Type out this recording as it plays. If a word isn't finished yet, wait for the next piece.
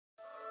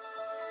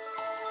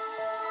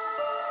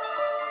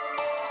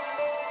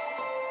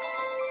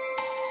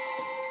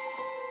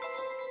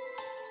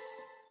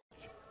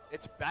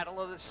It's Battle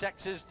of the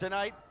Sexes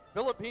tonight.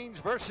 Philippines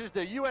versus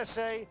the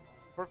USA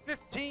for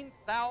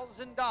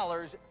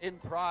 $15,000 in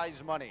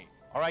prize money.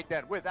 All right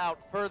then, without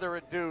further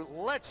ado,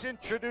 let's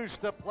introduce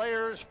the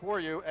players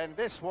for you, and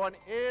this one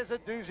is a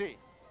doozy.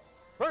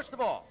 First of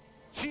all,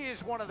 she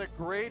is one of the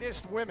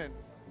greatest women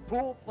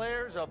pool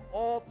players of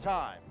all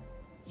time.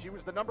 She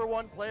was the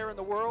 #1 player in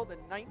the world in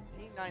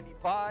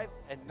 1995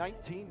 and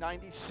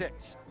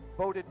 1996.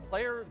 Voted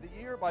Player of the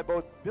Year by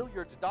both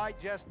Billiards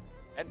Digest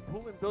and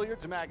Pool and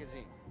Billiards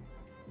magazine.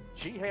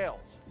 She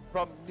hails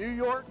from New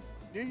York,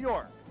 New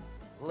York.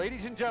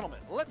 Ladies and gentlemen,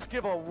 let's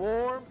give a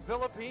warm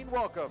Philippine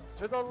welcome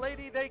to the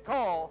lady they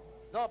call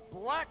the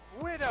Black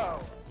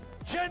Widow,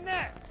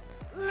 Jeanette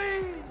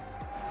Lee.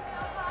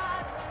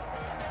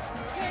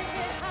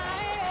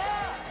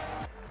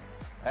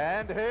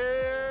 And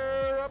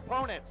her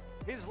opponent,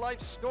 his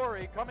life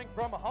story coming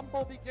from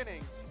humble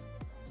beginnings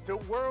to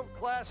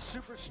world-class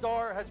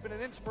superstar has been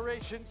an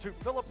inspiration to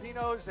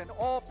Filipinos and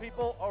all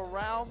people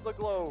around the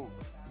globe.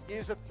 He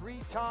is a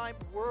 3-time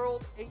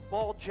World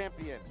 8-Ball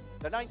champion,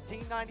 the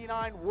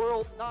 1999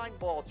 World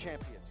 9-Ball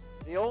champion,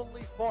 the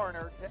only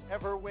foreigner to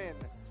ever win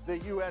the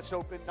U.S.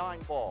 Open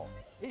 9-Ball.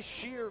 His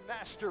sheer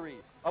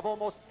mastery of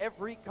almost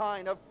every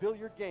kind of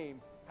billiard game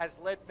has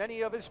led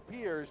many of his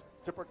peers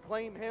to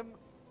proclaim him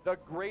the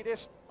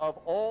greatest of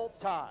all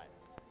time.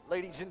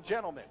 Ladies and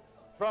gentlemen,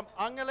 from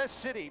Angeles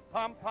City,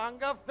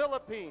 Pampanga,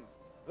 Philippines,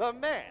 the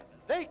man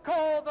they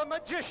call the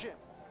magician,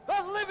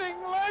 the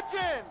living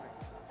legend,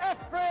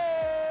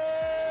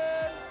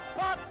 Efren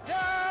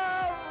Bata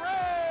Reyes.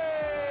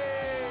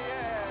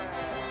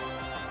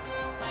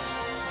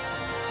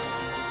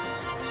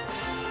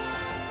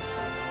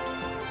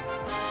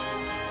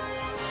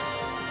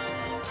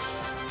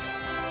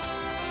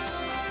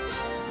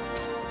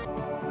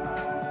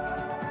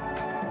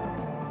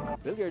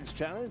 Billiards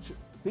Challenge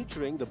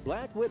featuring the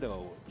Black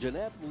Widow,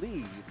 Jeanette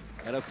Lee,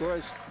 and of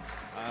course,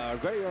 our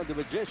very own the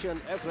magician,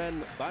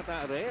 Efren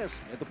Bata Reyes.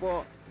 Ito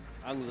po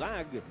ang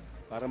lag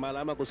para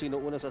malaman kung sino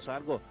una sa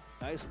Sargo.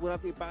 Nais po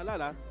natin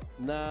ipaalala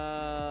na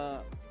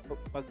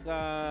pagka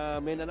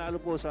may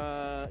nanalo po sa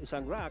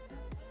isang rack,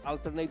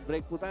 alternate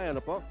break po tayo,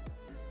 ano po?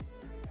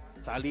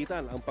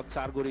 Salitan ang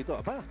pag-Sargo rito.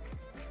 Aba,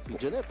 si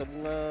Jeanette ang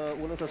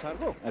unang sa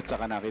Sargo. At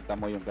saka nakita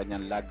mo yung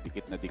kanyang lag,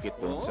 dikit na dikit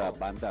doon sa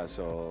banda.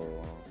 So,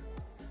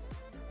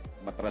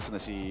 matras na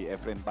si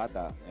Efren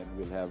Bata and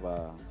we'll have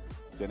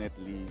Jeanette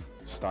Lee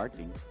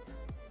starting.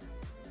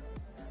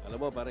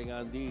 Alam mo, parang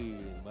Andy,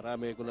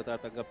 marami akong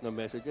natatanggap na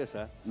messages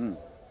ha.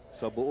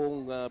 Sa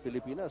buong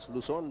Pilipinas,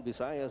 Luzon,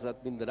 Visayas at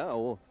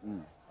Mindanao.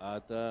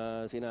 At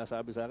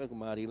sinasabi sa akin,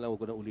 kung maaari lang, huwag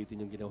ko na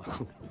ulitin yung ginawa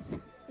ko.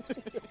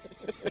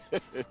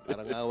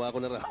 Parang awa ko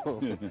na raw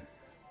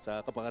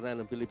sa kapakanan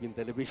ng Philippine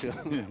Television.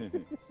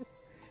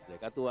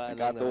 Katuwaan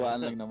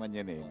lang naman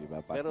yan eh, di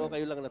ba? Pero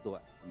kayo lang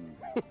natuwa.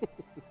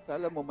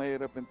 Alam mo,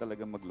 mahirap rin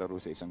talaga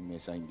maglaro sa isang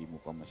mesa, hindi mo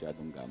pa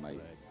masyadong gamay.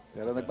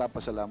 Pero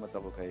nagpapasalamat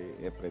ako kay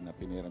Efren na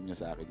piniram niya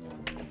sa akin yung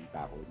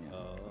tako niya.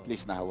 At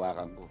least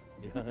nahawakan ko.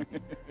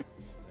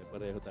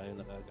 Pareho tayo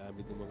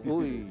nakagamit ng mga...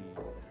 Uy!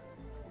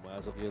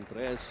 Pumasok yung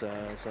tres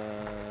sa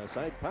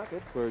side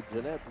pocket for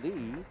Jeanette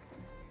Lee.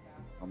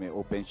 May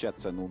open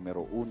shot sa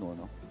numero 1,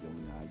 no? Yung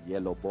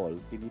yellow ball.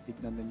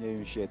 Tinitignan na niya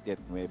yung 7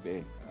 at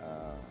 9.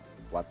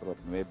 4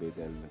 at 9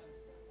 dahil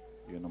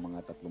yun ang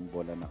mga tatlong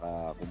bola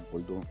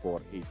nakakumpul doon.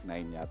 4, 8,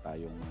 9 yata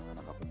yung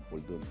mga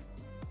nakakumpul doon.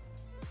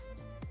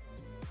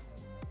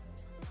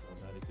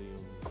 Narito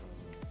yung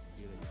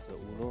sa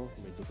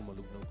 1. Medyo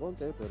kumalog ng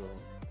konti pero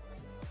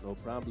no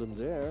problem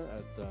there.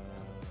 At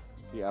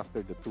see,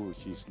 after the 2,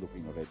 she's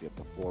looking already at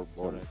the 4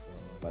 ball.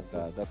 But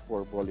that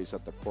 4 ball is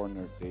at the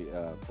corner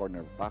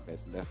pocket,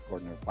 left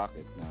corner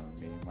pocket na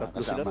may mga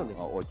kasama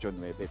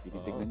 8-9.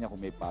 Tinitignan niya kung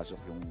may pasok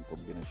yung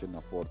kombinasyon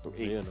na 4 to 8.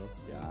 Ayan, no?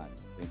 Yan.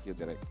 Thank you,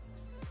 Direk.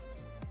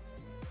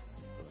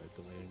 So, ito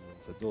ngayon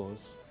sa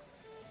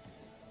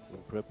 2.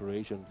 In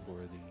preparation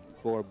for the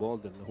 4 ball,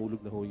 then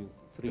nahulog na ho yung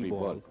 3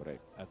 ball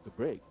correct. At the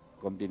break.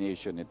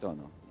 Combination ito,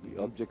 no? The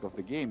object of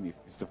the game, if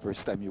it's the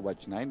first time you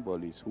watch 9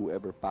 ball, is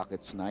whoever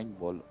pockets 9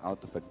 ball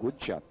out of a good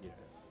shot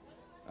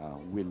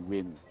will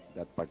win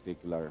that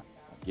particular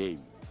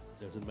game.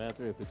 Doesn't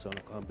matter if it's on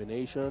a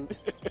combination.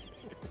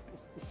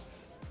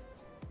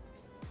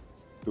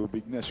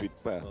 Tubig na, sweet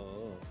pa.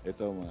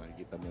 Ito,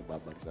 makikita mo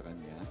babagsakan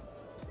niya.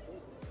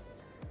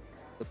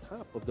 The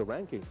top of the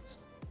rankings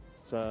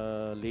sa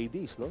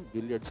ladies, no?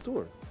 Billiards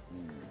Tour.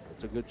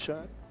 It's a good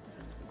shot.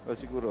 Well,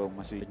 siguro,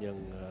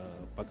 kanyang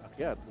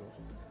pag-akyat, no?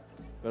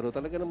 Pero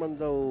talaga naman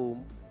daw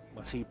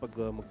masipag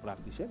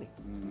mag-practice yan eh.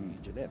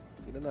 Si Jeanette.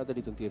 Tingnan natin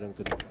itong tirang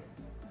ito.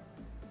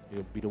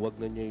 Yung binuwag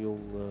na niya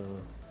yung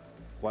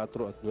 4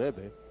 at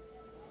 9.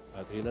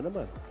 At yun na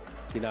naman.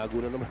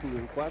 Tinago na naman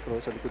yung 4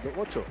 sa likod ng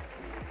 8.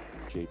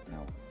 Shape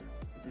now.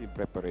 In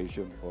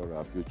preparation for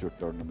future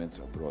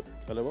tournaments abroad.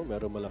 Alam mo,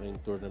 meron malaking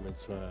tournament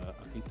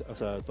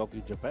sa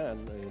Tokyo,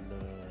 Japan in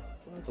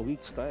a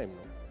week's time.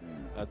 No?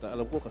 At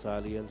alam ko,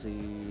 kasali yan si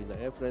na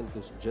Efren,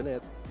 si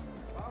Jeanette.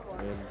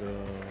 And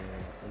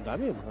ang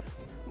dami.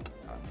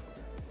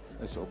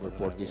 That's over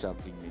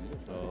 40-something million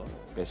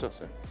pesos.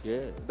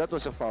 Yeah. That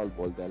was a foul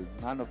ball dahil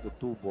none of the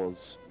two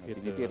balls na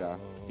tinitira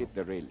hit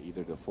the rail,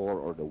 either the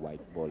 4 or the white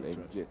ball. And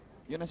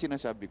yun ang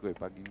sinasabi ko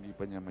pag hindi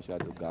pa niya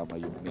masyado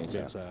gama yung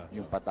mesa,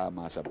 yung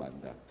patama sa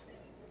banda.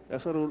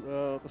 Sa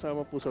rule,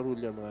 kasama po sa rule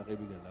yan mga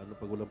kaibigan, lalo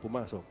pag walang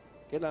pumasok,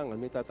 kailangan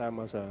may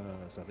tatama sa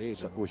rail.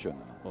 Sa cushion.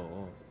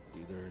 Oo.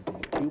 Either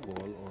the cue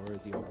ball or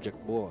the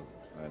object ball.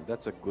 Well,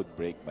 that's a good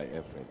break by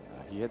Efren.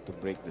 He had to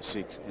break the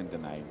 6 and the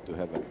 9 to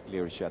have a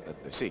clear shot at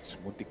the 6.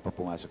 Muntik pa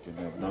pumasok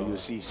yun. Now you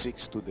see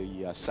 6 to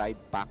the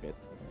side pocket.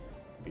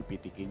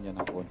 Pipitikin niya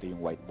ng konti yung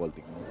white ball.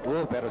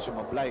 Oh, pero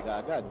sumablay ka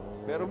agad.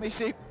 Pero may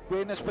safe.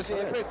 Buenas pa si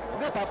Efren.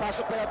 Hindi,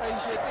 papasok pa yata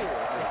yung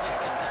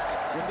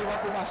 7. Hindi man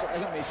pumasok.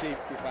 Ayun, may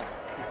safety pa.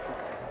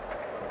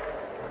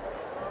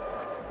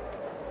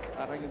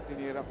 Parang yung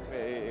tinira ko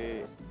kay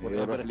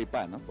Forever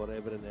Flipa, no?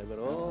 Forever and ever.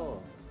 Oh.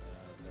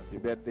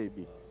 Happy birthday,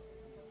 B.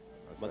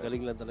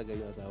 Magaling lang talaga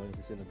yung asawa niya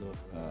si Senador.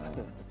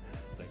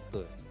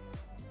 Recto eh.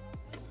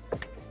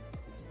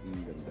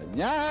 Ang ganda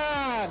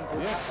niyan!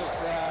 Pumasok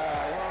sa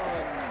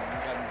yun. Ang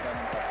ganda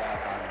ng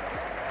pagkakang.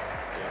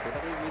 Kung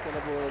nakikita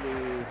na po ni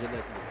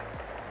Jeanette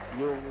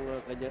yung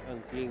kanyang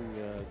angking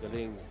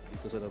galing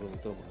dito sa larong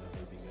ito, mga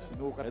kaibigan.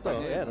 Sinukat ito, pa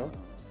niya. Ayan, no?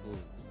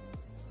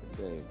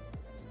 Okay.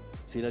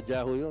 Sinadya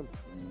ho yun.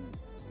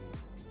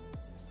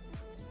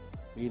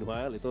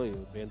 Meanwhile, ito,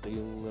 benta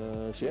yung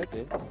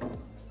 7.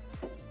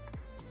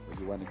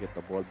 You want to get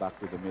the ball back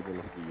to the middle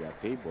of the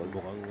table.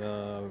 Mukhang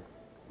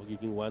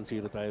magiging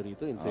 1-0 tayo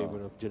rito in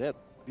favor of Jeanette.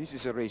 This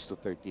is a race to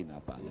 13,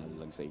 paalala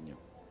lang sa inyo.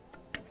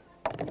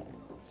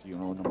 So you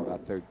know na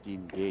mga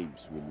 13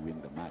 games will win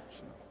the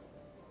match. No?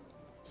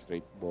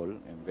 Straight ball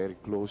and very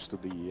close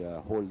to the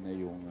hole na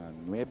yung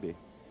 9.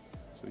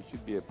 So it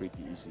should be a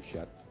pretty easy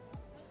shot.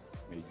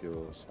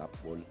 Medyo stop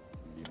ball,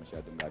 hindi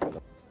masyadong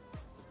gagalap.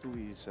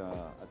 2 is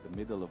at the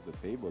middle of the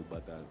table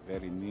but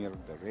very near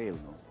the rail,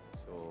 no?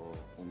 So,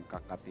 kung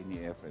kakatin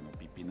ni Efren o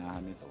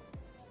pipinahan ito,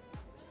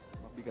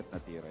 mabigat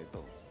na tira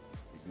ito.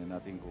 Tignan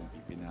natin kung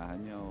pipinahan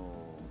niya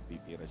o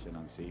titira siya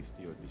ng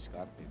safety o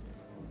discarded.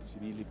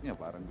 Sinilip niya,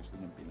 parang gusto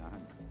niyang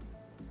pinahan.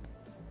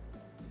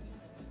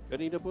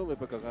 Kanina po may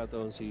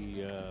pagkakataon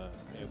si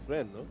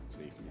Efren, no?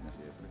 Safety na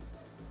si Efren.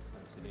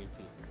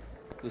 Safety.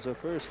 So sa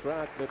first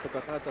track, may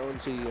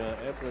pagkakataon si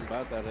Efren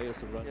Bata Reyes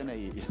to run. Kaya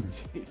naiiyak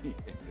si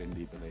Efren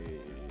dito na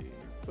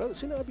Well,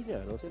 sinabi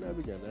niya, no? Sinabi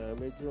niya na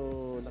medyo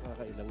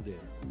nakakailang din.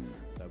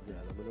 Sabi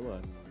niya, alam mo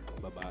naman,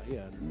 babae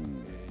yan.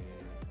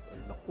 Ay,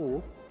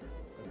 naku,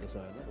 ganda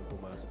sana kung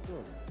pumasok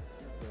yun.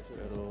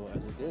 Pero as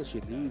it is, she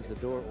leaves the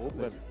door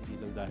open. Hindi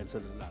lang dahil sa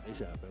lalaki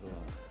siya, pero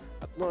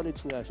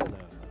acknowledge nga siya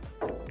na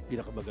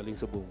pinakamagaling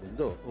sa buong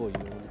mundo. O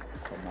yung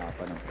sa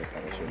mapa ng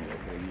preparasyon ni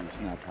Efren, he is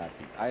not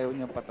happy. Ayaw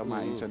niyang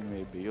patamain sa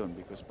 9 yun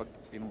because pag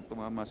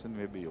tumama sa 9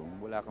 yun,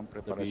 wala kang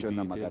preparasyon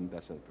na maganda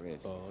sa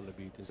tres.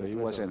 So he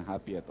wasn't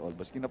happy at all.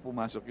 Baski na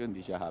pumasok yun,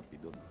 hindi siya happy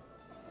doon.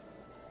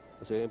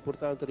 Kasi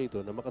importante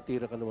rito na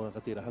makatira ka ng mga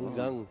katira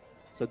hanggang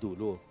sa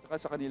dulo. Saka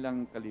sa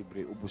kanilang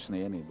kalibre, ubus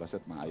na yan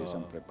basta't maayos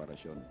ang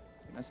preparasyon.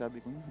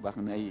 Sinasabi ko, baka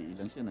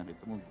naiilang siya.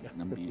 Nakita mo,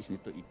 ng bihis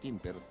nito itim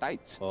pero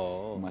tights.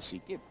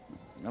 Masikip.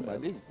 Nga ba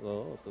di?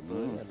 Oo, totoo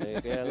yan.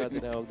 Kaya nga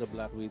tinawag na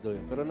Black Widow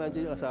yun. Pero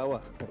nandiyan yung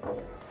asawa.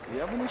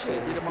 Kaya mo siya,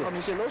 hindi naman kami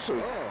seloso.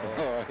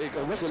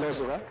 Ikaw ba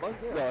seloso ka?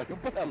 Yung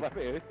pala ba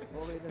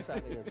okay na sa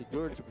akin yan. Si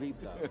George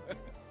Breedlove.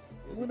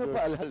 Huwag mo na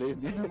paalala yun.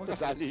 Hindi naman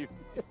kasali yun.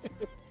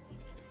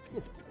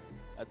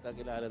 At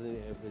kilala rin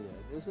ni Efren yan.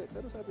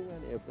 Pero sabi nga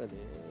ni Efren,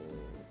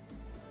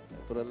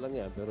 natural lang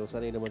yan. Pero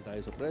sanay naman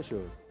tayo sa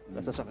pressure.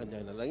 Nasa sa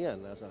kanya na lang yan.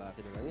 Nasa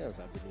akin na lang yan.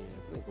 Sabi ni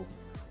Efren,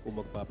 kung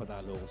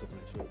magpapatalo ako sa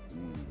pressure.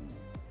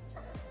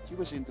 She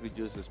was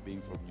introduced as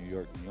being from New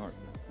York, New York.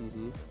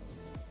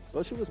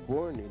 Well, she was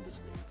born in the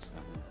States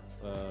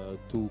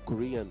to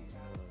Korean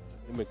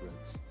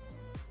immigrants.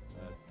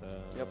 At,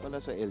 kaya pala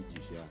sa LG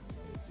siya.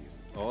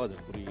 the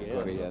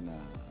Korean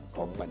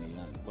company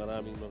yan.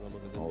 Maraming mga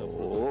magagandang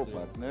Oo,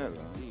 partner.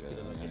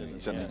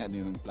 Isa na yan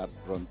yung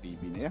platform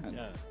TV na yan.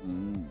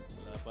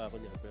 Wala pa ako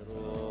niyan. Pero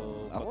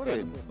ako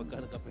rin. Pagka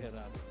nagkapera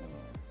ako,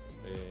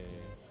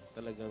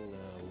 talagang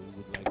we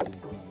would like to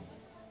be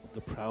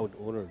the proud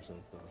owners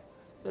of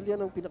dahil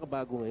yan ang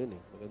pinakabago ngayon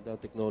Maganda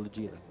ang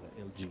technology ng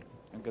LG.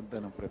 Ang ganda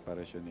ng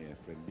preparasyon ni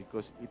Efren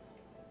because it,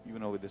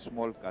 with the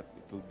small cut,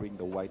 it will bring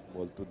the white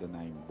ball to the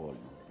 9 ball.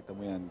 Kita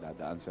mo yan,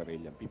 dadaan sa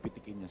rail yan.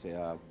 Pipitikin niya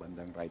sa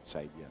bandang right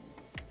side yan.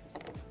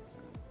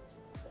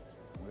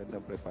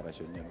 Magandang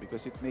preparasyon yan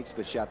because it makes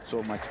the shot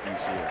so much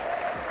easier.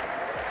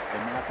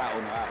 Yung mga tao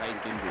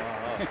nakakaintindi.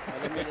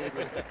 Alam mo na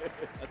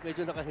at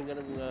medyo nakahinga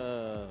ng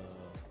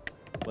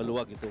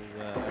maluwag itong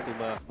ating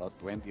mga... About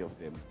 20 of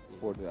them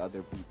for the other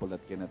people that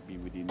cannot be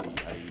within the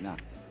arena.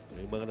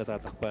 Yung mga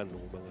natatakpan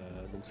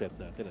nung set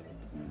natin.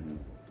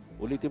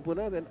 Ulitin po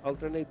natin,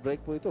 alternate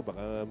break po ito.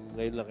 Baka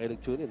ngayon lang kayo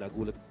nag-tune in,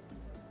 nagulat.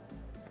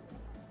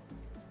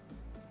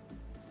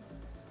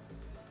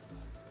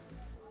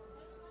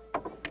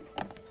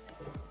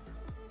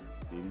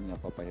 Hindi niya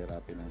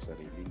papahirapin ang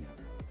sarili niya.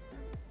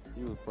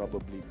 He will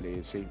probably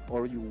play safe.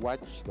 Or you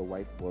watch the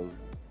white ball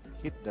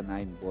hit the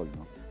 9 ball,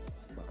 no?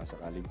 baka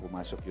sakaling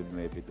pumasok yung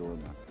 9 doon.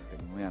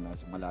 Tingnan mo yan,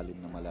 sa malalim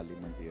na malalim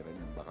ang tira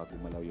niyan. Baka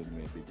gumalaw yung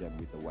 9 dyan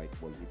with the white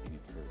ball hitting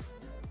it first.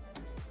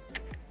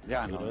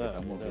 Yan,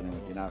 kita mo,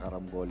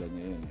 kinakarambola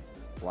niya yun.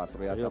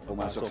 4 yata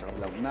pumasok sa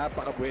kablaw.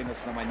 Napaka-buenos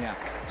naman niya.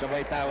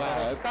 Sabay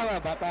tawa. Tawa,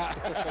 bata.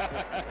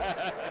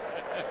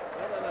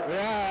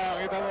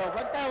 Yeah, kita mo.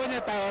 Pag tawa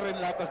niya, tawa rin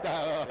lahat ng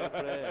tao.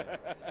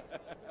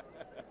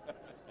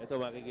 Ito,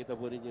 makikita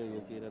po ninyo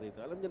yung tira rito.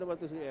 Alam niyo naman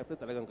ito si Efren,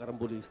 talagang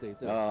karambolista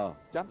ito.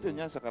 Champion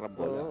yan sa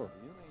karambola. Yun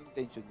ang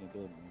intention niya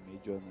doon.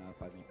 Medyo na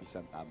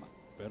panipisan tama.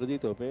 Pero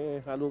dito,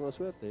 may halo nga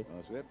swerte.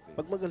 Swerte.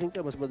 Pag magaling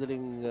ka, mas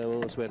madaling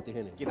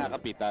swertihin.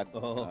 Kinakapitan.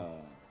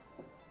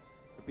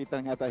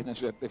 Kapitan nga tayo ng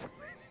swerte.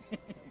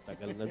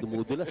 Tagal na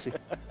dumudulas eh.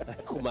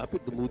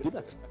 Kumapit,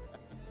 dumudulas.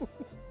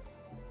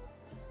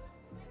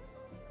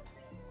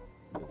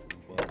 That's the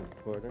bottom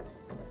corner.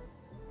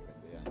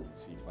 Ganda yan,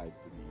 C5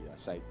 to the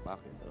side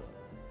pocket.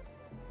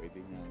 Pwede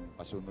niyang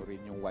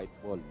pasunurin yung white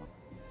ball, no?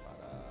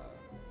 Para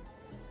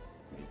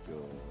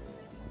medyo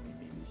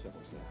mamimili siya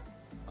kung sa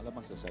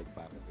malamang sa side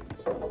pocket rin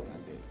sa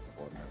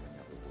corner na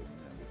niya kukunin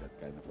niya with that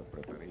kind of a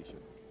preparation.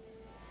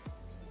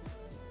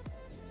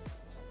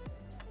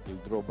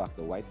 He'll draw back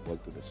the white ball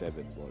to the 7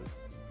 ball.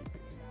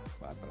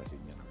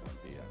 Paatrasin niya ng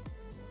konti yan.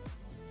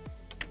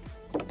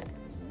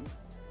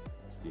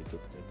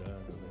 Dito,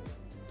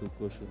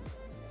 two-cushion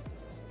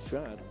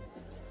shot.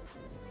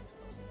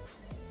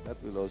 That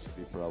will also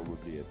be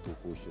probably a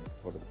 2-cushion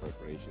for the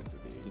preparation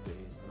today.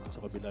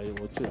 Sa kabila yung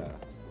 8.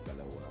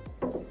 Dalawa.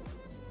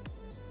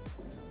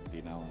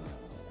 Hindi na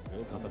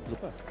tatatlo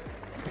pa.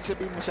 Ibig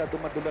sabihin masyado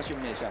madulas yung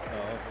mesa.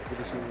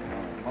 Mabilis yung...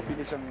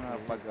 Mabilis ang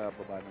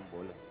pagbaba ng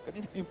bola.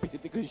 Kanina yung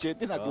piniti ko yung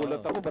 7,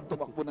 nagulat ako. Ba't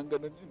tumakbo ng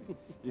ganun yun?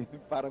 Yun,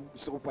 parang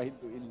gusto ko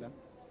pahintuin lang.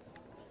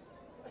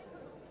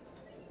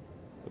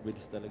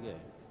 Mabilis talaga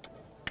eh.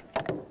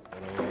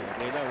 Pero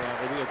okay na mga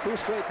kaibigan.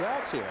 2 straight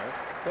rounds here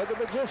for the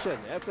magician.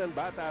 Efren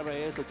Bata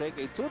Reyes to take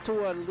a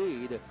 2-1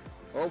 lead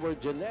over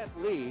Jeanette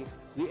Lee.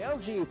 The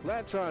LG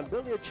Platron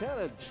Billiard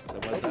Challenge.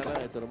 Samantala,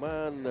 ito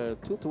naman,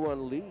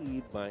 2-1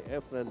 lead by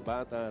Efren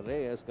Bata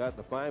Reyes. Got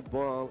the 5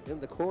 ball in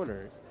the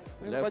corner.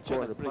 Left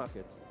corner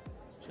pocket.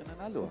 Siya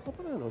nanalo.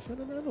 Siya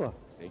nanalo.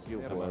 Thank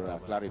you for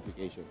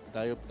clarification.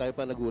 Tayo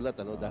pa nagulat.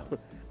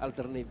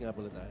 Alternate nga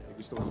pala tayo.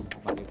 Gusto ko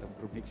makita ang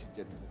grooming si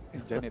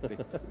Janet.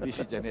 Hindi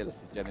si Janelle.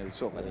 Si Janelle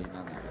So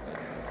kanina.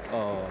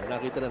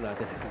 Nakita na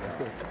natin.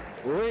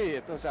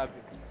 Uy, ito sabi.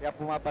 Kaya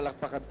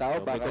pumapalakpak ang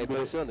tao. Baka ito,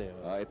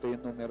 ito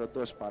yung numero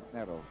 2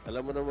 partner.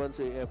 Alam mo naman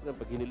si Efren,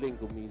 pag hiniling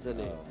kung minsan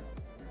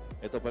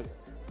ito pag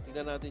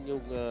tingnan natin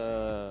yung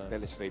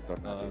telestrator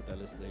natin.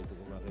 Telestrator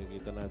kung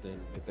makikita natin.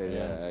 Ito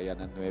yan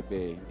ang 9.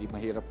 Hindi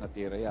mahirap na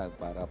tira yan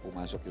para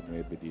pumasok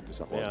yung 9 dito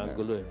sa corner. May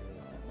angulo eh.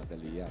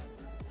 Madali yan.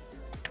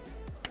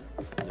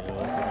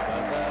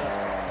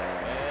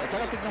 At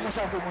saka tignan mo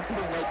saan pumunta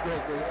yung white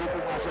ball. Kung hindi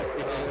pumasok,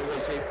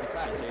 safety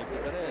pa. Safety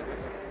pa rin.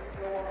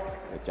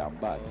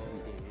 Chamba.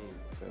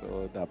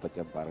 Pero dapat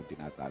yan parang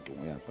tinatago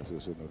mo yan.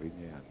 Pasusunurin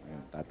niya yan.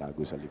 Ngayon,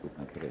 tatago sa likod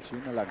ng tres.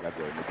 Yun na lang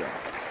gagawin mo dyan.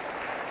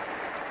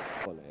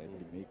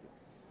 Make it.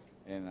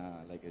 And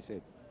like I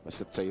said,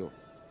 basta't sa'yo.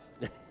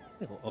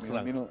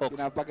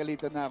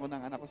 Pinapagalitan na ako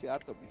ng anak ko si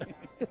Atom.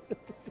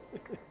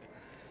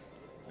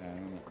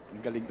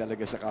 Ang galing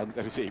talaga sa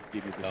counter safety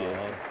nito siya.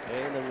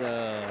 Ayan ang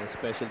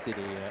specialty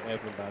ni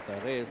Efren Bata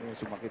Reyes.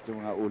 Sumakit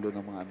yung mga ulo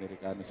ng mga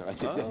Amerikano sa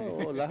kasi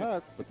dyan.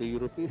 Lahat. Pati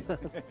European.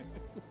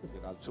 Si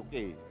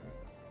Ralsuke.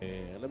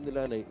 Alam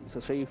nila na sa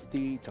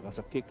safety tsaka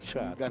sa kick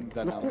shot. Ang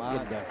ganda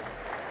naman.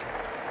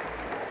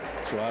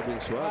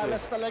 Suwabing-suwabe.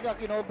 Alas talaga.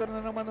 Kinover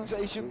na naman nung sa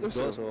Asian dos.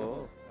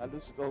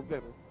 Halos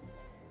cover.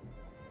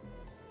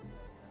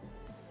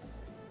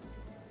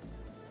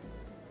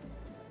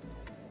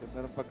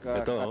 Ganda ng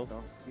pagka-cut,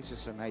 no? This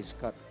is a nice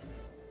cut.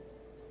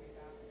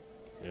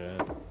 Yeah.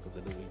 Ganda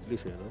ng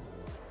English, no?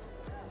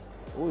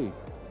 Uy.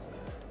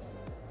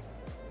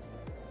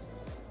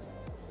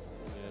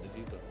 Nangyari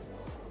dito.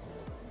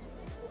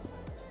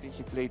 I think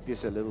she played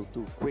this a little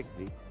too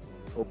quickly,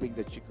 hoping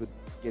that she could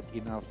get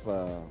enough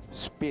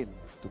spin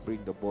to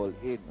bring the ball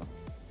in. No?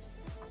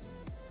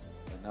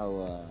 And now,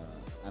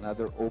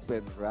 another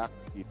open rack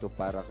dito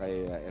para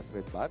kay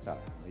Efren Bata.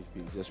 It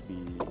will just be,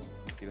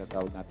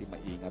 tinatawag natin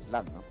maingat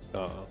lang. No?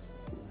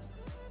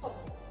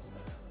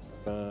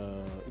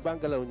 Iba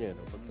ang galaw niya,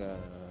 no? Pagka...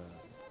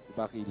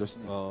 Iba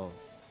kilos niya.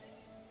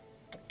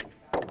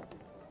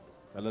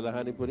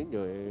 Alalahanin po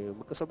ninyo,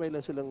 magkasabay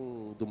lang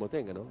silang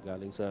dumating, ano?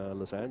 Galing sa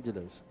Los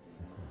Angeles.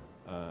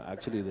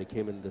 Actually, they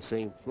came in the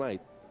same flight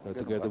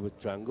together with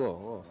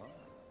Django.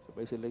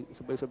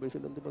 Sabay-sabay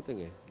silang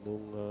dumating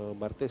nung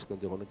Martes, kung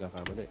di ako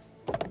nagkakamali.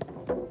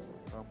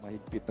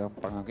 Mahigpit ang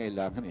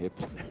pangangailangan eh.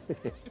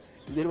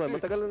 Hindi naman,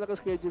 matagal na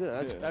nakaschedule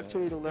na.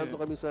 Actually, nung nandun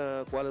kami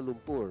sa Kuala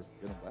Lumpur,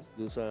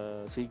 doon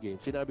sa SEA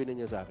Games, sinabi na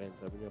niya sa akin,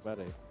 sabi niya,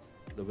 pare,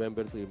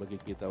 November 3,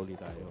 magkikita ulit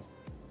tayo.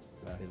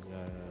 Dahil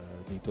nga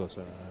dito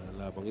sa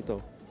labang ito.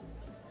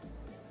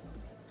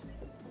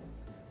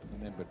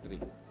 November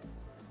 3.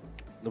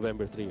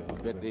 November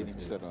 3. Birthday ni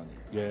Mr. Ron.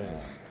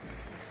 Yes.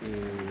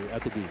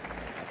 Ate B.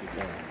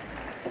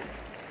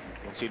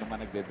 Kung sino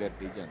man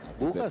nagbe-birthday dyan. Happy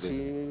Bukas birthday. si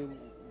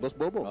Boss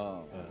Bobo.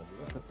 Oo.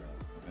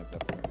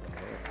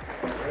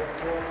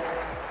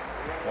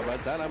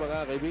 Kabantala mga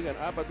kaibigan,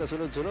 4 na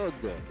sunod-sunod.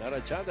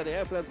 Naransyada ni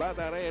Efren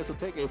Bata Reyes to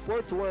take a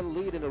 4-1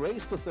 lead in a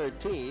race to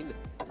 13.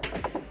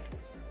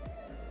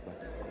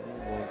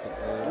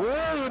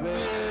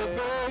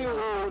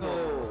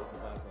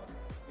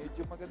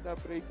 Medyo maganda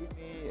breaking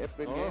ni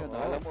Efren Oo, ngayon. oo.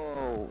 Alam mo,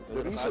 the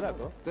Pero reason, nakalat,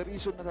 oh. the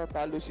reason na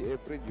natalo si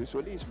Efren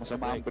usually is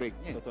masama ang break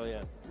niya. Totoo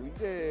yan. Kung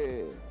hindi,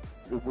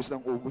 ubus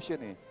ng ubus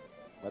yan eh.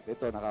 But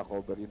ito,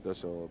 nakakover yun to,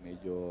 so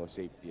medyo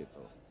safety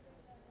ito.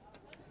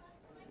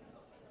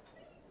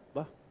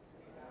 Ba?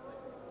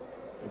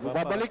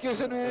 Babalik yun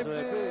sa 9.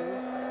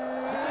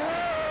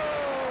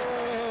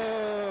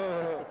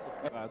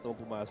 Katong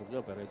pumasok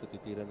niya, pero ito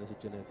titira na si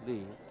Jeanette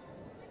Lee.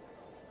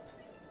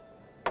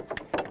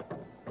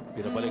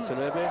 Pinabalik sa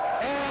 9.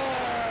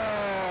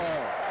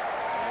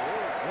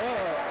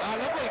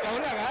 Alam mo, ikaw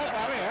lang ha,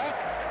 pare ha?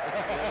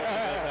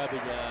 Sabi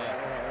niya,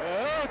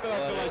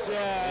 Tuwa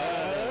siya.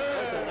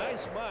 that's a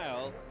nice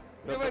smile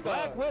from Tingnan mo the ito.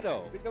 Black Widow.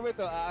 Tingnan mo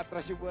ito,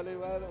 aatras yung bola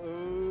yung ano.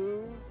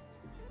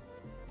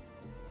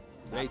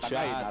 Great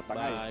Natangay, shot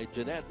natangay. by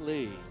Jeanette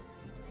Lee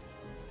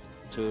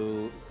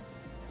to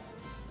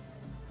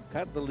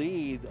cut the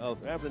lead of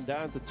Efren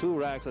down to 2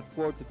 racks at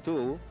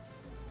 4-2.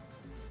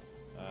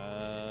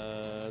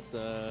 At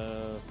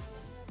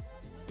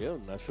yun,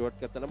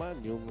 na-shortcut na naman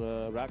yung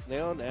rack na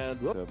yun. And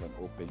whoop, An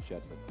open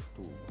shot at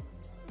 2.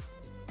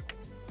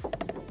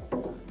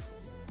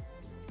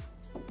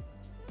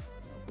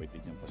 Pwede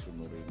niyang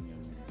pasunurin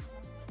yung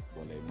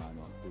bola yung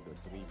mano to the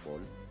 3 ball.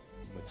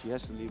 But she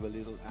has to leave a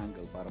little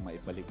angle para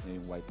maibalik na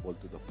yung white ball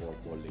to the 4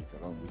 ball later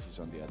on, which is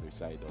on the other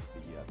side of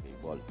the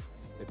table.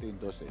 Ito yung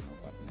 12, no,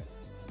 partner?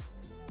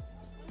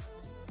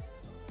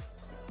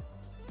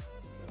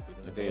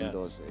 Ito yung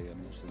 12,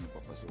 ano gusto niya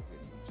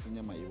papasukin. Gusto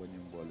niya maiwan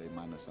yung bola yung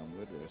mano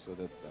somewhere there so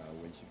that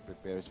when she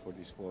prepares for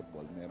this 4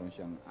 ball, meron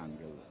siyang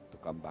angle to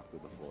come back to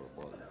the 4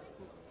 ball.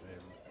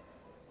 and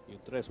yung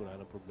 3, wala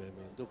nang problema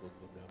yun doon kung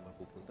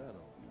mapupunta.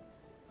 No?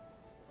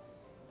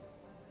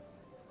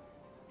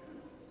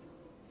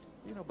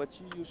 You know, but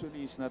she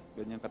usually is not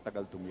ganyan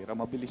katagal tumira.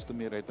 Mabilis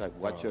tumira ito. I've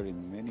watched her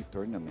in many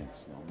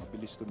tournaments. No?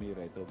 Mabilis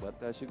tumira ito. But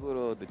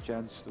siguro the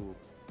chance to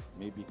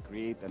maybe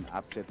create an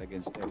upset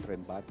against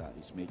Efren Bata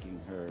is making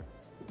her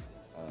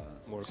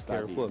More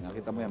study. careful.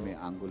 Nakita mo yan, may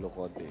angulo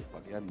konti.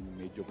 Pag yan,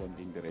 medyo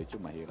konting diretso,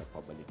 mahirap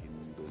pabalikin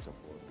mo doon sa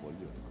 4 ball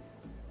yun.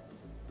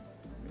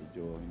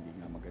 Medyo hindi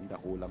nga maganda.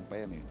 Kulang pa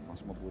yan eh.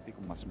 Mas mabuti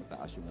kung mas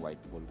mataas yung white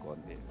ball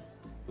konti.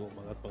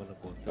 Umangat pa ng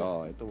konti.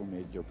 Oo, ito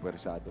medyo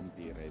pwersadong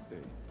tira ito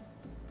eh.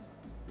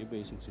 Yung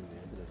basics yun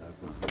yan, sinasabi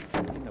ko.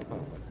 Hindi na pa.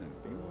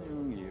 Tingnan mo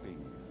yung hearing.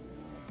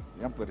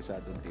 Yan,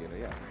 pwersadong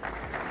tira yan.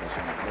 Mas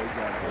mag-play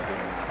dyan, pwede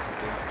ng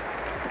accident.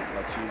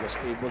 But she was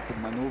able to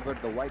maneuver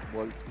the white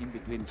ball in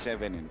between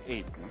 7 and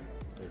 8. No?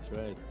 That's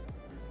right.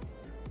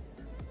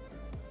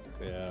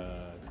 Kaya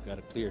it's got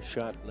a clear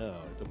shot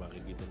now. Ito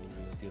makikita ninyo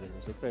yung tira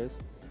niya sa 3.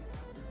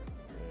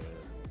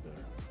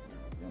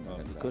 Yan, the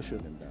maganda, cushion.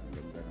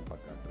 Ganda ng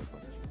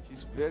pagka-preparation.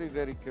 She's very,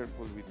 very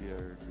careful with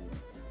her.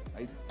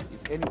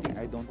 If anything,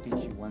 I don't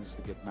think she wants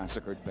to get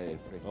massacred by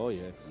Efren. Oh,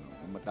 yes.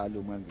 Kung matalo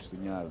man, gusto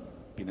niya,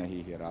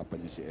 pinahihirapan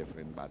niya si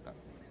Efren Bata.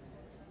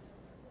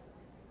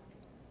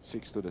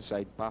 6 to the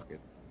side pocket.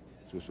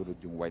 Susunod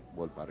yung white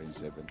ball para yung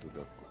 7 to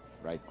the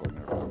right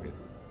corner pocket.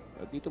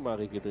 At dito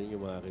makikita niyo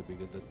mga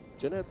kaibigan that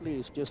Jeanette Lee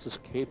is just as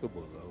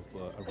capable of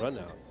a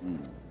run-out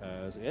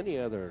as any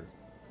other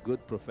good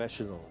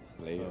professional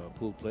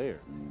pool player.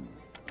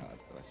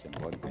 Atras yung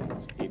konti.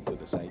 8 to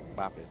the side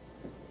pocket.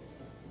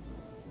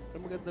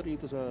 Ang maganda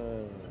rito sa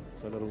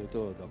larong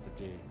ito, Dr.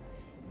 J,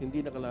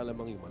 hindi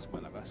nakalalamang yung mas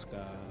malakas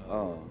ka.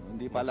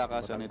 Hindi mas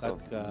palakasan ito.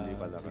 matangkad ka, Hindi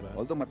palakasan. diba?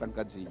 Although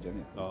matangkad si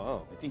Jeanette.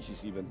 Oo, I think she's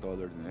even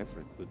taller than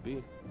Efren. could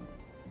be.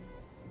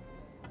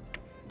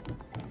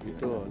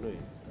 Ito, ano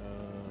eh,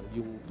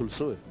 yung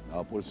pulso eh.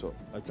 Pulso.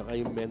 At saka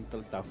yung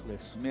mental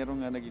toughness.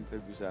 Meron nga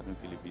nag-interview sa akin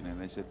Filipina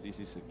and I said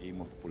this is a game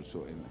of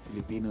pulso and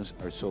Filipinos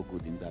are so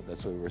good in that.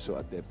 That's why we're so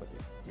adept at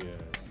it. Yes.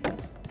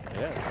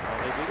 Ayan, mga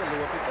kaibigan,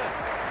 lumapit na.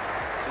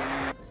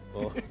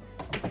 Oh.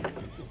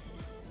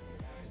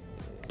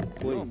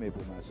 Uy, May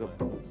pumasok.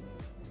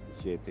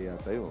 7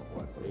 yata yun.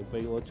 4. ayun pa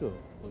yung 8.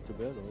 8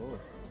 ba yan? Oo.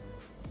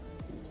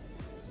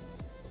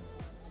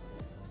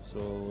 So,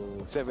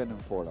 7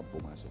 and 4 ang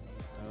pumasok.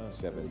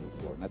 7 and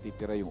 4.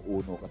 Natitira yung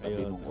 1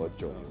 katabi ng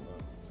 8.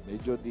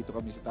 Medyo dito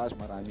kami sa taas.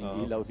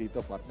 Maraming ilaw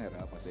dito, partner.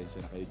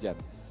 Pasensya na kayo dyan.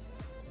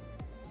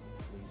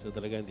 minsan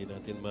talaga hindi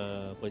natin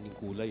mapan yung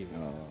kulay.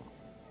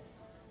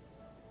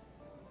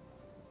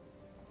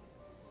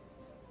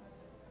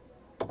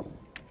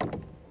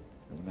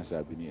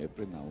 Sabi ni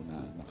Efren,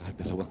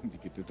 nakadalawang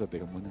dikit ito.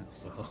 Teka mo na.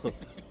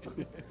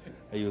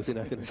 Ayusin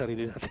natin ang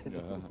sarili natin.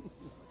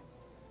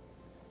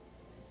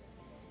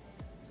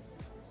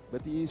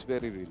 But he is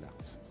very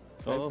relaxed.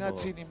 I've not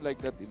seen him like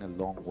that in a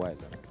long while.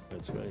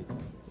 That's right.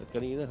 At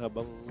kanina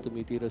habang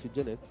tumitira si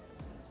Jeanette,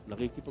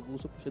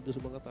 nakikipag-usap siya doon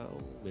sa mga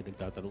taong may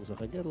nagtatanong sa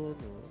kanya ron.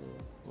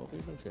 Okay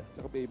lang siya.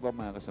 Saka may iba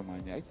mga kasama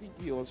niya. I think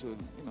he also,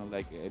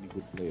 like any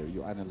good player,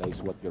 you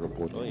analyze what your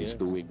opponent is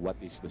doing, what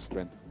is the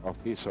strength of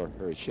his or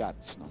her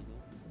shots. No?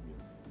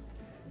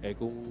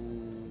 Kung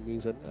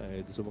minsan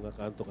doon sa mga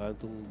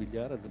kanto-kantong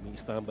bilyaran, may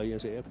standby yan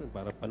si Efren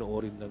para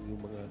panoorin lang yung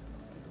mga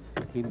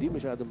hindi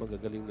masyadong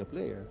magagaling na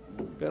player.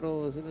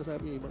 Pero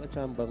sinasabi yung mga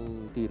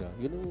tsambang tira,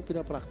 yun ang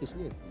pinapractice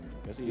niya.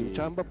 Kasi yung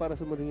tsamba para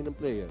sa maringin ng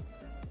player,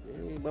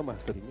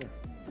 mamasterin niya.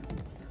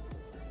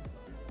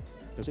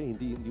 Kasi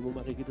hindi mo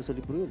makikita sa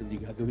libro yun. Hindi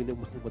gagawin ng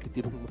mga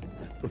matitirong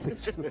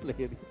professional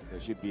player.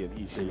 There should be an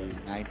easy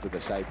 9 to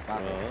the side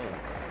pocket.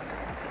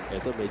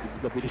 Ito, medyo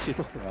mabilis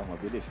ito.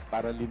 Mabilis.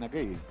 Para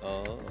linagay.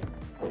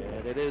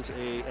 And it is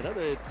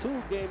another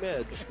 2-game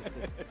edge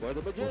for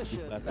the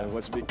Magician. That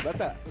was Big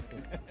Bata.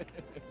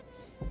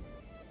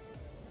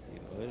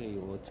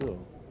 Yung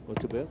 8.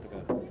 8 ba yun?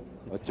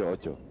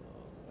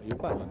 8. Ayun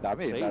pa.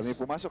 Dami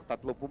pumasok.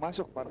 3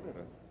 pumasok,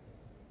 partner.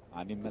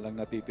 6 na lang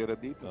natitira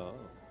dito.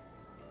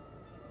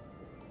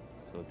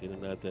 So,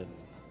 tingnan natin.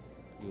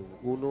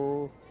 Yung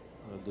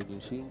 1, andun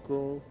yung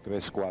 5.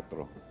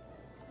 3-4.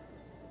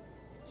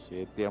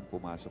 7 ang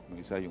pumasok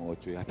ng isa, yung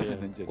 8 yata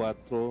nandiyan.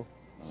 4,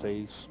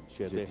 6,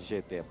 7.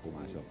 7 ang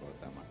pumasok.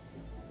 Tama.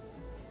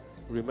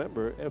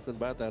 Remember, Efren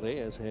Bata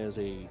Reyes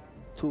has a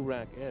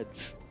 2-rack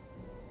edge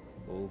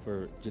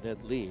over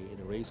Jeanette Lee in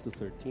a race to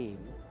 13.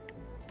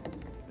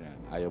 Yan.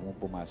 Ayaw mong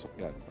pumasok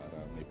yan para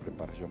may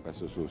preparasyon ka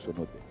sa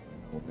susunod.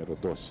 Numero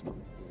 2. No?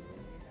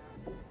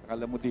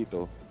 Akala mo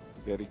dito,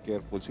 very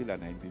careful sila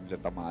na hindi nila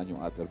tamaan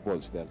yung other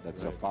balls dahil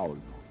that's a foul.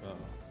 No?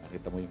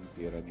 Nakita mo yung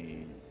tira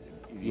ni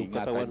yung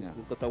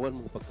katawan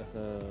mo pagka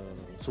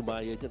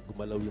sumaya dyan,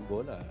 gumalaw yung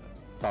bola.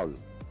 Foul.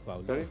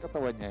 Pero Yan. yung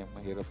katawan niya,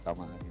 mahirap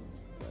tamaan yung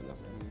bola.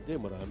 Hindi,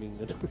 maraming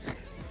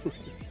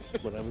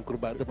maraming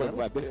kurbada pa.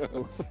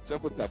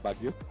 Sa punta,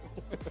 Baguio.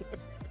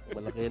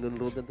 Malaki nun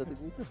road ang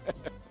dating dito.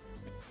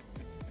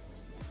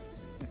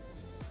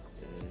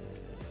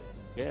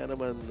 Kaya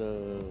naman,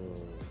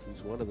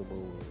 he's one of the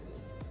most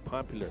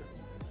popular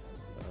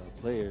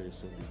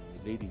players in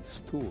the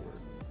ladies tour.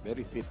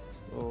 Very fit.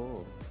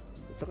 Oo.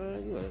 At saka,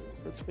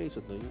 let's face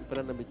it, yung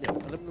pananamit niya,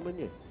 alam naman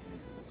niya.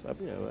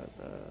 Sabi niya,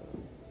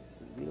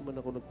 hindi naman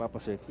ako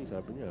nagpapasexy,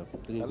 sabi niya.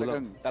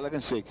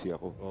 Talagang sexy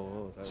ako.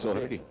 Oo.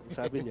 Sorry.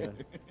 Sabi niya,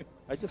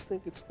 I just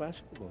think it's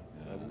fashionable.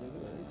 Sabi niya,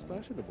 it's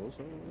fashionable,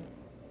 so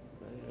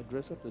I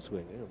dress up this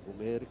way. Ngayon, kung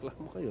may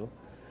reklamo kayo,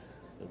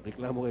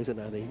 reklamo kayo sa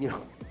nanay niyo.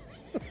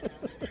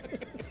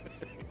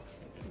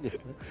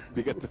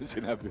 Bigat na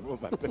sinabi mo,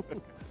 Bata.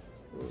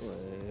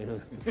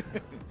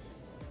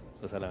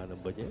 Kasalanan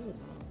ba niya yun?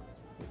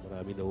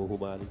 Marami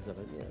nahuhumaling sa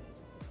kanya.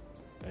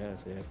 Kaya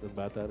si Efren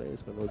Bata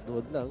Reyes,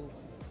 panood-nood lang.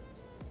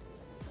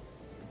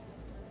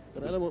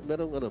 Pero alam mo,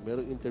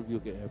 merong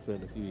interview kay Efren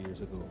a few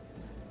years ago.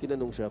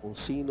 Tinanong siya kung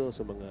sino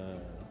sa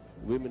mga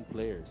women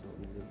players,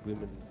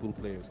 women pool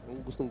players, kung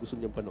gustong-gusto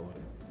niyang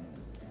panoorin.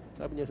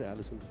 Sabi niya si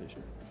Alison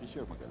Fisher.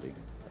 Fisher, magaling.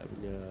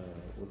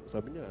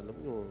 Sabi niya, alam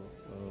niyo,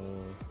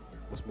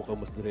 mukhang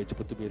mas diretso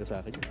pa tumira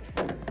sa akin.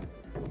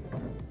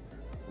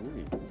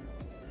 Uy.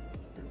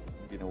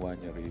 Ginawa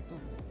niya rito.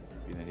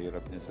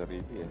 Pinahirap niya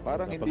sarili.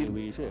 Parang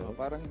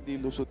hindi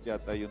lusot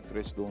yata yung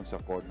tres doon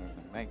sa corner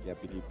ng 9. Kaya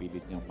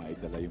pinipilit niyang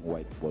maidala yung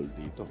white ball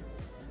dito.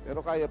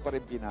 Pero kaya pa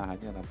rin pinahan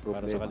niya ng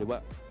problema. Para sa kaliwa.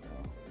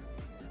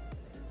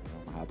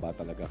 Mahaba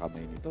talaga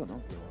kamay nito, no?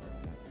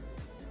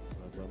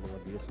 Mga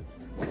beers.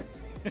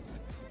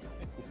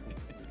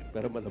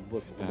 Pero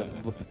malambot.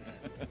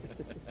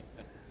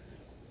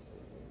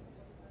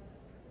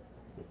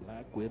 The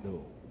Black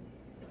Widow.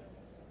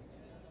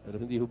 Pero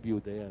hindi ho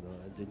byuda yan.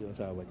 Andiyan yung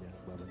asawa niya.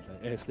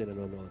 Babantay. Este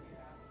nanonood.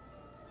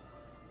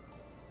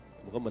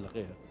 Mukhang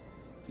malaki.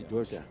 Si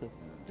George.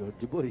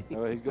 George boy.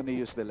 He's gonna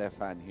use the left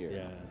hand here.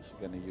 Yeah. He's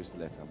gonna use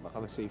the left hand.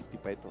 Baka safety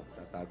pa ito.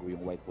 Tatago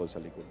yung white ball sa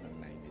likod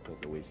ng 9 ito.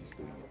 The way she's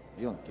doing it.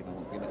 Ayun.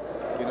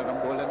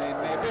 Kinarambola na yung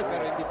 9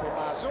 pero hindi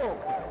pumasok.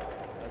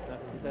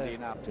 Hindi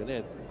na.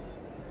 Jeanette.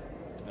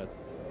 At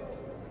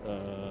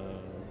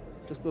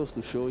just goes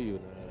to show you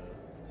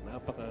na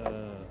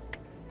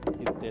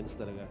napaka-intense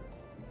talaga.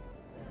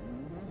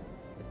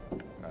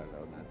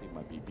 Kalaw natin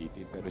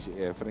mabibitin. Pero si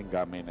Efren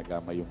gamay na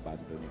gamay yung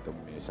bando nitong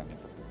mesang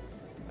ito.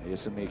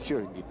 Just to make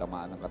sure hindi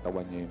tamaan ng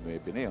katawan niya yung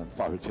 9 na yun.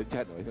 Foul siya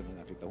dyan. Ayun,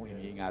 nakita mo,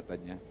 iniingatan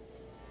niya.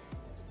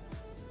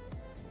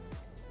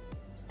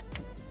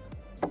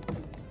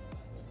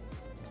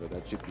 So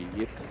that should be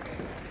it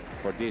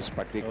for this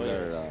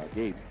particular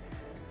game.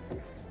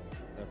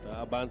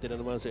 At abante na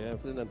naman si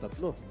Efren ng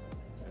 3.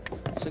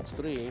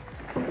 6-3.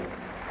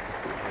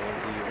 And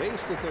the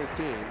race to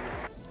 13.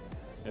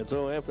 And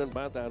so Efren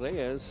Bata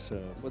Reyes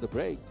for the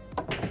break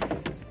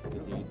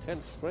in the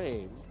 10th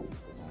frame.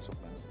 Pumasok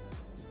na.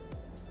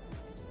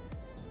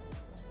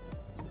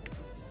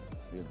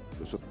 Yun.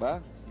 Lusot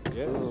ba?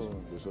 Yes.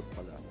 Lusot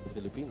pala.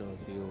 The Filipino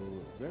feel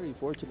very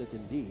fortunate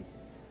indeed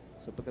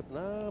sapagkat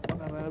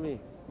napakarami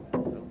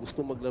ang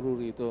gusto maglaro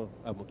rito.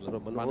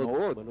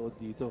 Manood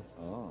dito.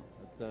 Oh.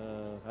 At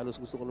halos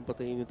gusto ko lang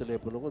patayin yung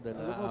telepono ko dahil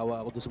Alam mo- naaawa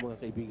ako doon sa mga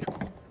kaibigan ko.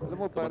 Alam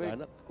mo pare,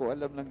 Kamag-anak. kung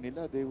alam lang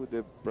nila, they would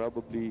have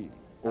probably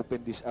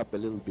opened this up a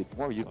little bit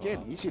more. You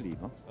can easily,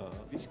 no?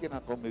 This can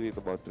accommodate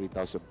about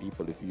 3,000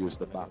 people if you use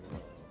the back. No?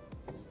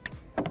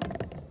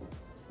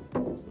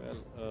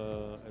 Well,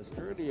 as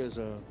early as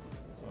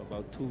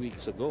about 2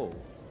 weeks ago,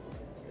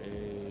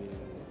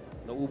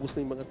 naubos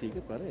na yung mga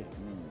ticket, pare.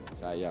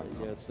 Sayang.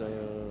 No? At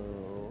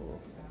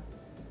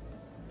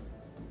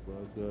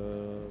pag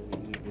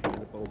hihingi ko rin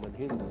na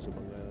paumanhin dun sa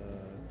mga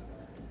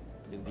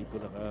hindi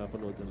po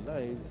nakapanood ng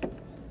live.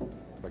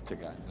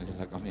 Pagtsagaan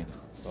nila kami. No?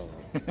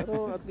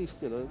 Pero at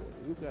least,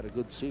 you got a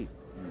good seat.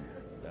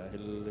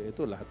 Dahil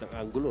ito, lahat ng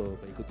angulo,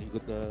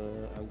 paikot-ikot na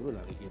angulo,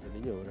 nakikita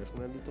ninyo. Whereas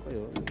kung nandito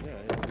kayo, yun nga,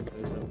 nandito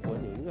kayo sa upuan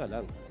nyo, yun nga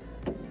lang.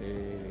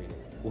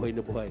 Buhay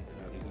na buhay,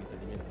 nakikita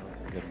ninyo.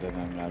 Ganda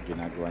ng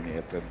ginagawa ni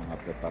Efren, mga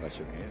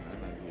preparasyon ngayon.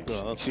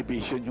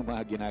 Exhibition yung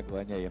mga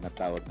ginagawa niya, yun ang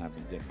tawag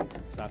namin dyan.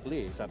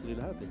 Sakli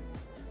lahat eh.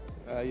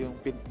 Yung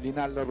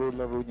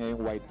linalaro-laro niya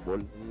yung white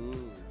ball.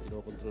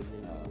 Pinokontrol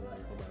niya yung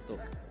pamato.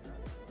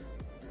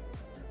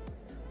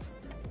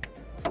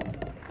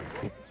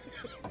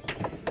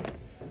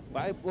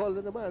 Five ball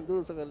na naman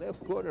doon sa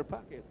left corner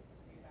pocket.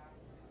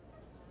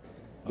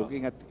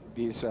 Looking at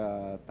this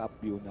top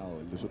view now,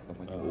 lusot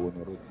naman yung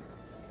uno rin.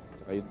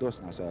 Saka yung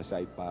dos, nasa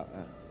side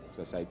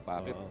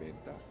pocket,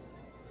 benta.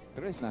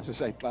 Tres, nasa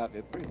side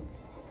pocket rin.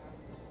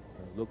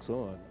 Looks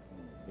on.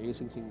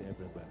 Sing na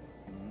Efren Bata.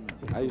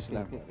 Ayos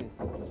lang.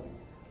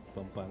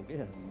 Pampanga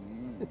yan.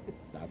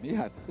 Dami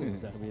yan.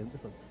 Dami yan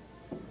doon.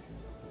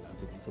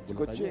 Lapit din sa Si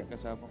Bulacan Coach, yan.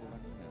 kasama ko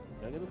kanina.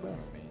 Ganun ba?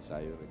 May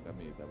ensayo rin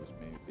kami, tapos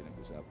may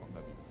pinag-usapan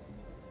kami.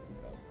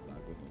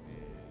 Bago nun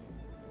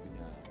sabi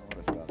niya, anong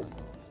oras ba?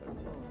 Sabi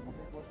ko,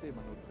 magkakonti,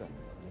 manood ka.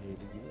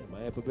 Nahilig yun.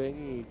 Maya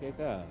Pabengi,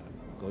 kaya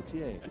Coach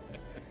eh.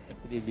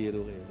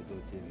 Binibiro kayo sa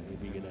Coach.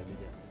 Ibigan natin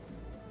yan.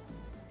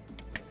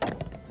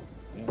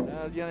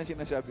 Yan ang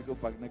sinasabi ko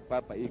pag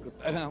nagpapaikot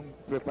ng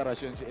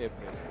preparasyon si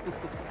Efren.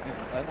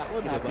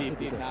 Ako,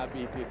 nabitin.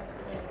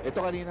 Ito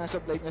kanina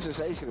sablay niya sa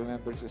size,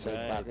 remember sa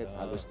side pocket,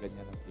 halos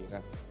ganyan ang tira.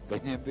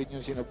 Ganyan rin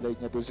yung sinablay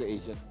niya doon sa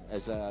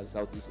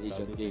Southeast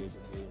Asian Games.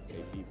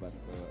 Kay Liban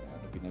ko,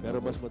 Pero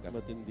mas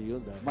matindi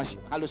yun. Mas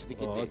halos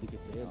dikit eh. Dikit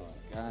na yan.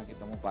 Kaya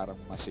kita mo parang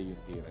masi yung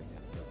tira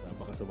niya.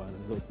 Napakasama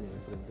ng loob ni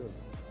Efren doon.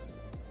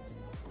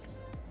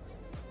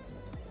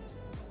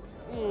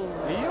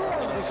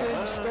 Ayun, the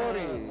same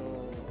story.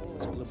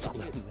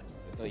 Saklam-saklam.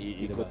 Ito,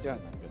 iikot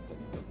yan. Ang ganda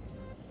nito.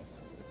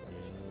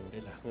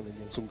 Kailangan na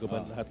niyang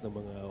sunggaban lahat ng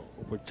mga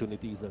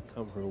opportunities that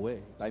come her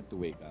way. Time to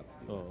wake up.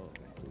 Time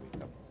to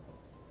wake up.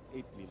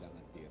 8 lang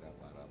ang tira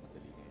para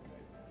madali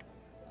ngayon.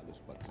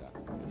 Halos bagsak.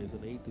 There's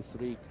an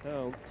 8-3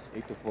 count.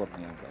 8-4 na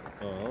yan.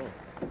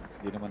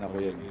 Hindi naman ako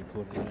yan.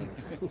 8-4 na yan.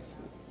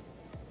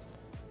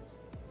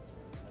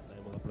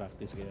 Tayong mga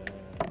practice kaya...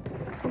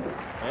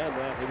 Ayan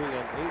mga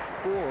kaibigan,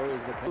 8-4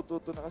 is the...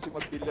 Tututo na kasi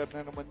mag-billiard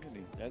na naman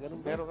yun eh.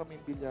 Ganun ba? Meron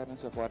kaming bilyaran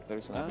sa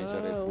quarters namin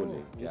sa Red Bull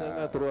eh. Minsan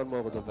naturuan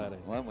mo ako doon pare.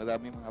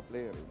 Madaming mga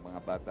player. Yung mga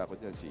bata ko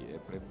dyan, si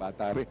Efren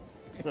Bata Reyes.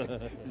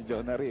 Si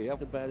Jonary.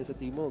 Ito pare sa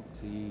Timog,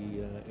 si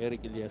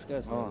Eric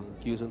Iliascas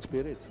ng Quezon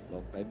Spirits.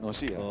 Long time no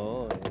see.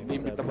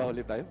 Inimita ba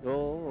ulit tayo?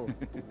 Oo.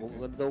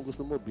 Kung ano daw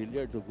gusto mo,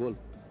 billiards o golf.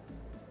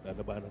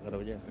 Lalabanan ka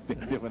raw niya.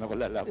 Hindi mo na ko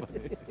lalaban.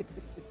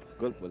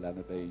 Golf, wala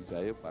na tayong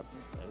ensayo,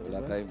 partner.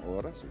 Wala tayong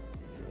oras.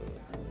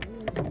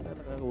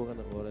 Nakakakuha ka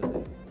ng oras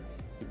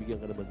eh. Ibigyan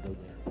ka naman daw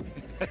niya.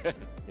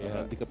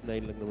 Handicap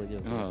 9 lang naman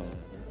yun.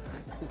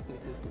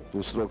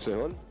 2 strokes a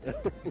hole?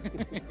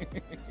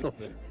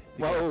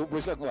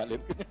 Mauubos ang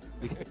wallet.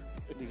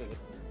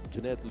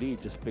 Jeanette Lee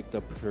just picked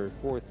up her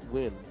 4th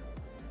win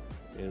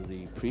in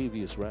the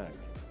previous rack.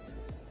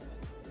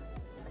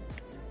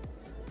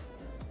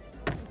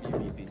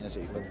 Ibitin niya sa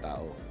ibang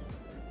tao.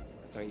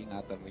 At saka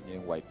ingatan mo niya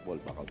yung white ball.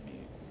 Baka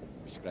may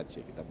scratch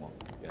eh, kita mo.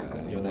 Kaya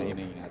yun na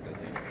inaingatan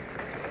niya.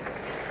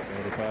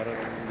 Pero parang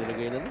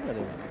nilagay na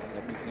naman eh.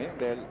 Lamig ngayon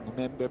dahil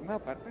November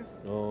na, partner.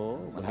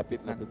 Oo.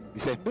 Malapit na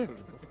December.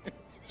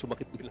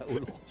 Sumakit bigla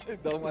ulo ko.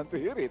 Don't want to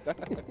hear it, ha?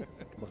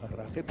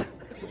 Makaraket.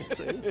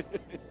 Sa is.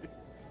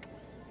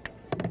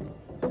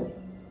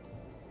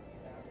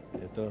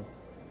 Ito.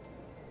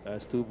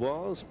 That's 2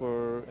 balls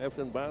for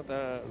Efren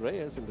Bata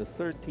Reyes in the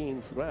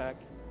 13th rack.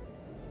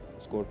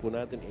 Score po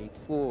natin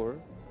 8-4.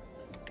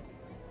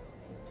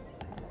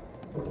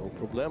 No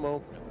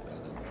problemo.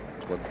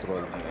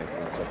 Control ni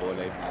Efren sa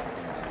bola yung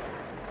marking.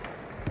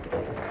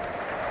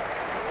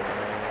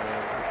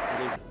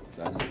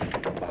 Sana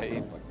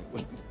babae pag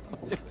nagkulang.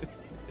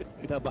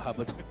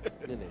 Nabahabad.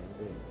 Yan eh.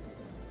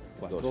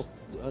 4. 4.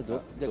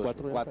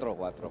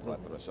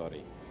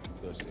 Sorry.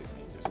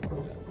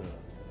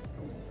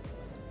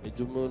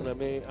 Medyo muna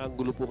may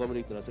angulo po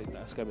kami rito. Nasa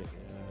itaas kami.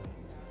 Kaya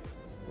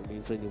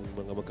minsan yung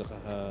mga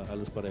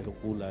magkakahalos parehong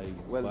kulay.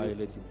 Yung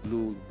violet, yung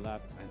blue, yung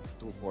black. And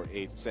 2, 4,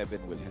 8,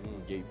 7 will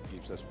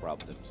gives us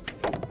problems.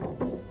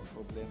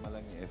 Problema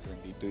lang ni Efren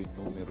dito yung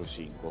numero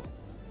 5.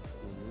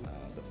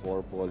 The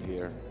 4 ball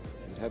here.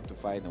 You'll have to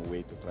find a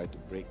way to try to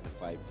break the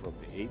 5 from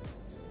the 8.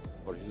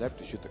 course, he'll have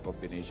to shoot a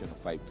combination of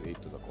 5 to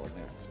 8 to the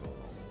corner. So,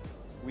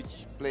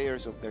 which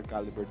players of their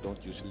caliber don't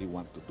usually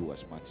want to do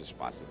as much as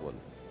possible.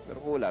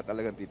 Pero kung wala,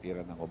 talagang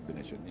titira ng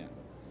kombinasyon niya.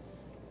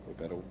 So,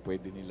 pero kung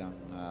pwede nilang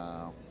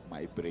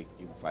ma-break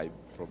yung 5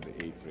 from the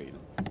 8 rail,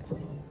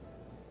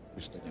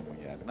 gusto niya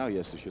mangyari. Now he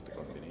has to shoot a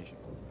combination.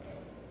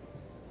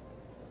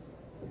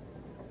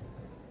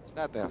 It's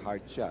not a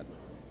hard shot.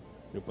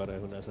 Yung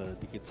pareho nasa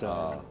dikit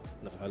sa,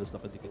 halos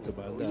nakadikit sa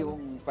banda.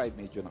 Yung 5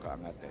 medyo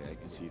nakaangat I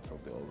can see it from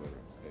the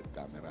overhead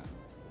camera.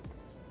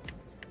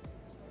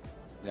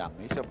 Yeah,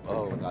 may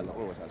akala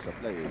ko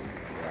sasaplay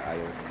Kaya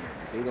ayaw nila.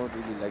 They don't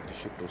really like to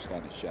shoot those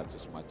kind of shots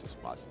as much as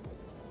possible.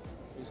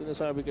 Yung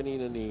sinasabi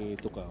kanina ni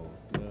Tukaw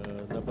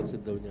na napansin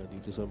daw niya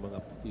dito sa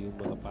yung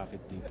mga packet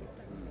dito.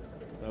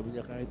 Sabi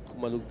niya kahit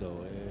kumalog daw,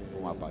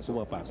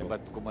 pumapasok.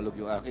 Ba't kumalog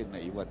yung akin,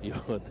 naiwan?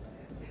 Yun.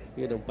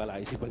 Yun ang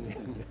palaisipan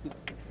niya.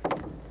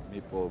 May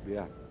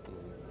phobia.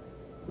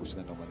 Bus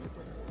na naman ito.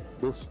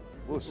 Bus?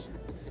 Bus.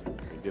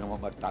 Hindi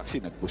naman mag-taxi,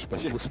 nag-bus pa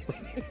siya. Bus pa.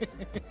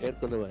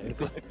 Aircon naman,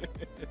 aircon.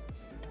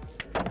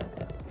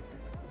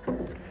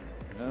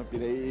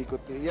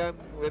 Pinaiikot yan.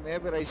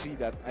 Whenever I see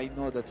that, I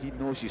know that he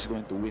knows he's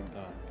going to win.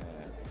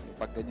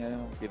 Pag ganyan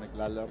yung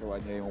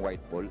pinaglalaroan niya yung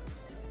white ball,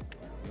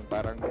 yung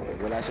parang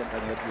wala siyang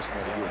nervous.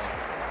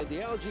 The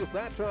LG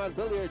Flatron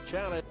Billiard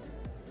Challenge.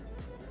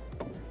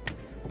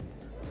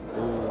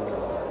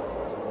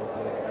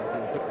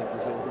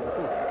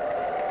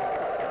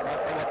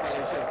 Matawa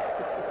pala siya.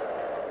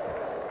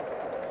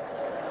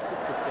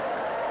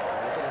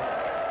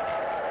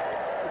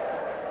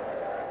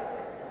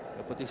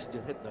 Pati si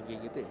Jeanette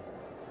nangingiti.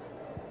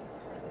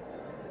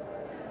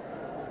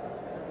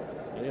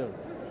 Ayun.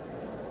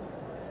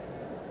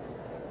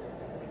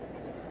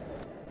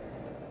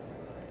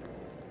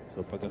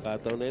 So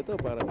pagkakataon na ito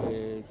para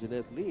kay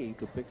Jeanette Lee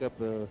to pick up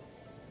a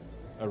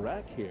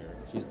rack here.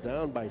 She's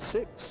down by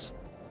 6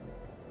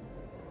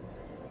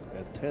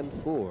 at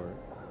 10-4.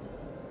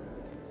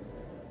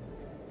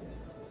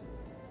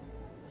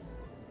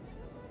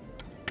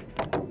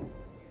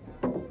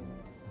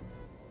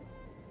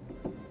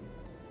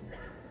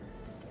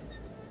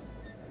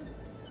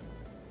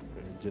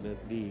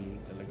 Jeanette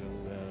Lee talagang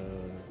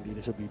hindi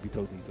na siya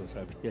bibitaw dito.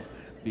 Sabi niya,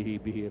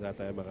 bihira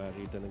tayo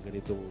makakita ng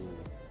ganitong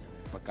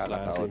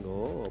klaseng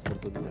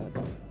oportunidad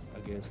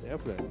against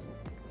Efren.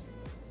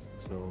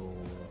 So,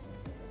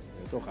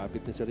 ito,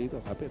 kapit na siya rito.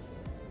 Kapit.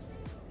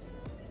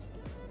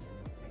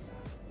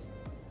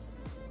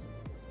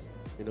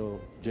 You know,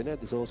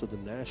 Jeanette is also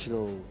the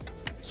national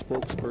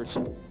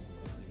spokesperson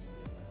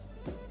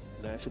of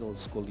the National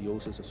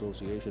Scoliosis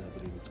Association, I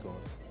believe it's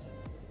called.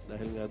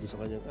 Dahil nga doon sa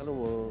kanyang,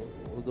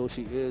 although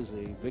she is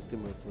a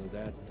victim of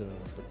that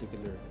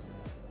particular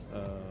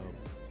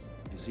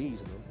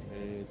disease, no?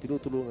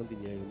 Tinutulungan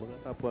din niya yung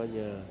mga kapwa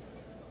niya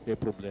may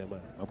problema.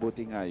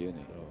 Mabuti nga yun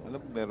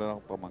Alam mo, meron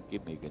akong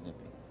pamangkin may ganyan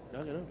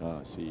Gano'n?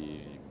 Si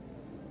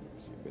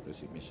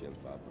Michelle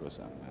Fabros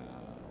ang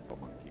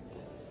pamangkin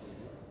ko.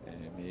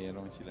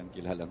 Mayroon silang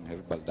kilalang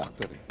herbal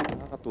doctor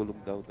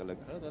Nakakatulong daw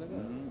talaga. Talaga?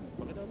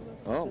 Bakit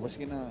naman?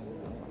 Maski na.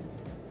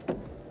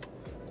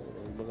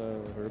 Mga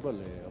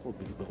herbal ako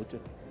bilib ako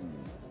dyan.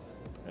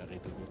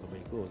 Nakita mo yung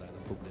kamay ko, wala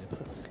nang problema.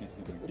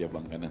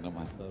 Yabang ka na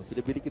naman.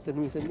 Pinabili kita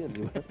minsan yan,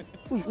 di ba?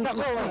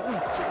 Nako,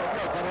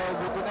 pero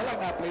buti na lang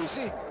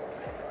na-place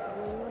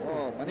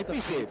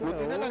manipis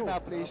buti na lang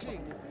na-place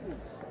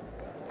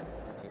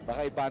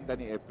Baka ibanda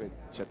ni Efren,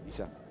 isa't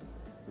isa.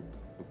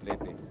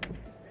 Duplete.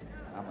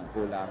 Tama,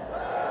 kulang.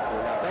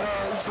 Pero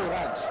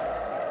insurance.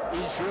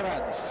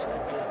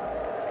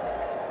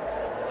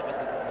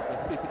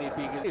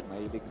 Pinipigil.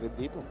 Mahilig rin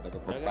dito.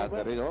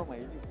 Nagpapanda rin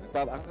mahilig.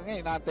 Hanggang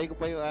ngayon, naantay ko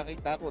pa yung aking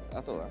takot.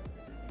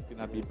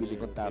 Pinabibili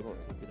kong takot.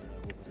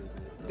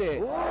 Hindi.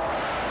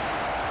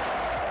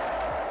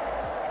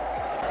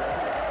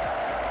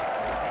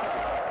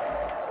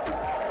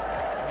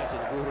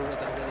 Siguro na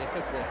talaga ni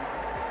Efren.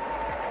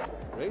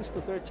 Race to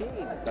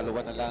 13. Dalawa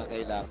na lang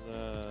kailangan.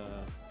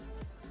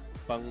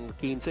 Pang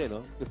 15,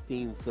 no?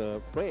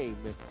 15th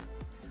frame.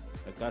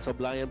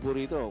 Nagkasablayan po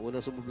rito.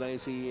 Unang sumublayan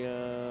si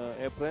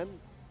Efren.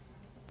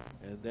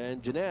 And then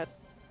Jeanette.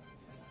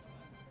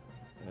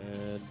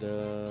 And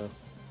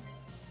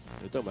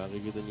ito,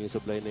 makikita niyo yung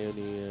supply na yun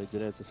ni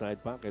Jeanette sa side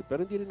pocket.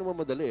 Pero hindi rin naman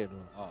madali,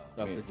 no?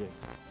 Dr. J.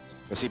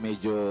 Kasi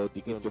medyo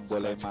dikit yung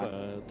bola yung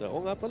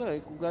Oo nga pala,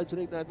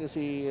 congratulate natin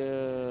si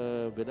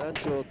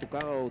Venancio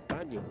Tucao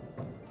Tanyo.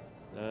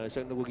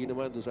 Siyang nagugi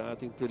naman doon sa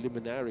ating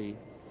preliminary.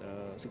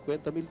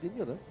 50 mil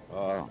din yun,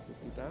 ha?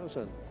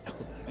 50,000.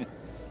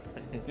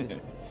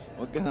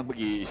 Huwag ka na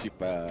mag-iisip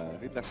pa.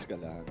 Relax ka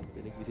lang.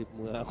 Pinag-isip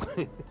mo nga ako.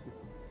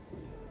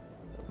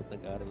 Dapat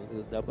nag-aral.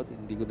 Dapat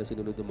hindi ko na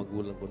sinunod ang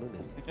magulang ko noon.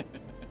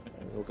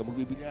 Huwag ka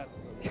magbibilyar.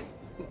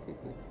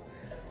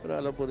 Pero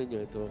alam po ninyo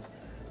ito,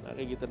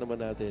 nakikita naman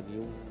natin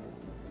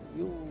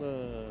yung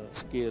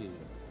skill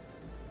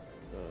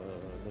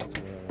ng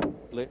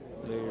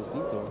players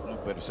dito.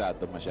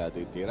 Masyado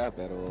yung tira,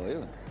 pero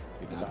ayun.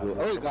 Tinago.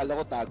 Kala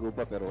ko tago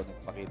pa, pero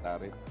nagpakita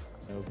rin.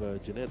 Of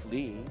Jeanette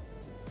Lee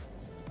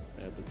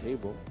at the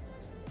table.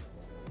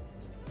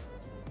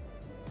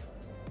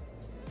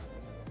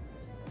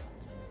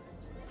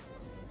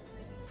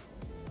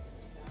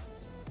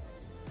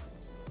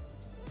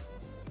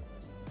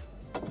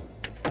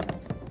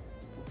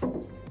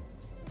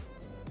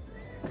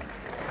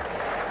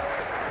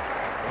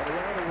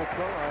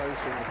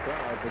 noise from the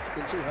crowd, but you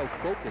can see how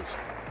focused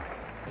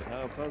and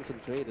how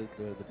concentrated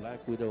the Black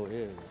Widow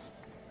is.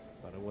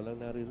 Parang walang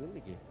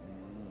naririnig eh.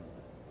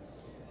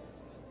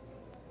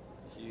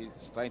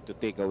 She's trying to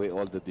take away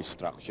all the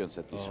distractions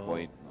at this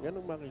point. No? Yan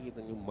ang makikita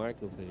yung mark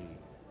of a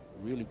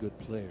really good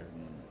player.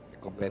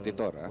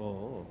 Competitor, ha?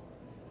 Oo.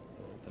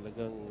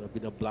 Talagang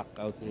binablock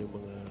out niya yung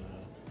mga,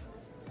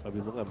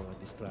 sabi mo nga, mga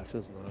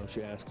distractions. Now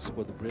she asks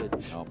for the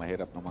bridge. No,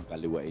 mahirap naman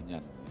kaliwain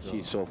yan.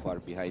 She's so far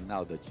behind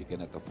now that she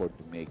cannot afford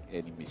to make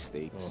any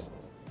mistakes.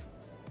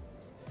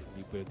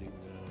 Hindi pwedeng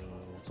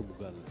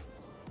sumugal.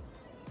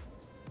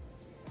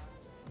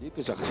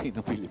 Dito sa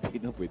kasino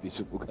Pilipino, pwede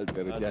sumugal,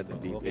 pero dyan, dito,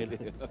 hindi okay pwede.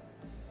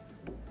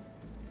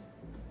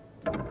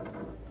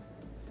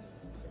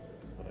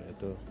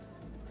 Ito.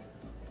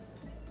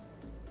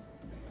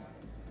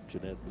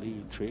 Jeanette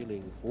Lee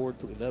trailing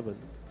 4-11.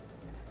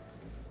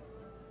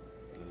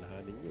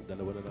 Lalahanin nyo.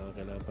 Dalawa na lang ang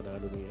kailangan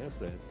panalo ni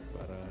Efren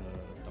para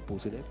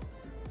tapusin ito.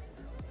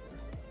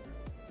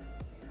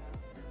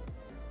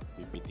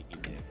 Pipitikin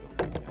niya ito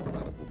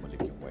para bumalik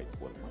yung white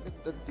ball.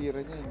 Magandang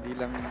tira niya. Hindi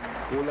lang,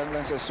 kulang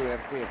lang sa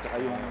swerte at saka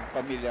yung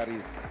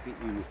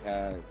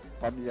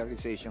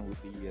familiarization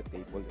with the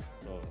table,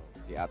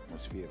 the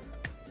atmosphere.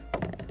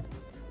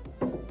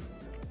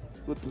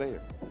 Good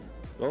player.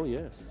 Oh,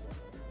 yes.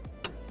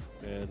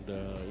 And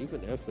even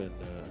Efren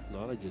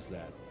acknowledges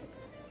that.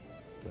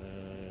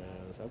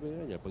 Sabi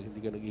nga niya, pag hindi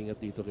ka nag-ingat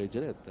dito kay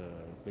Jeanette,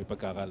 may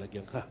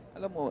pagkakalagyan ka.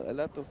 Alam mo, a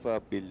lot of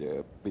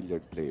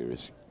billiard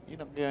players,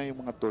 yun ang kaya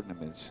yung mga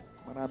tournaments,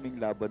 maraming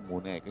laban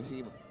muna eh.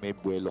 Kasi may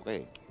buwelo ka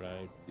eh.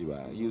 Right. Di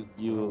ba?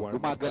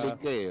 Gumagaling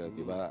ka eh.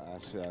 Di ba?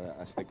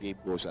 As the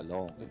game goes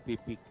along.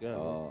 Nagpipik ka.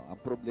 Ang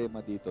problema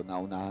dito,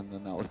 naunahan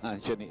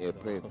siya ni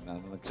Efren na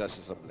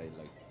nagsasasablay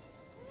lang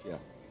siya.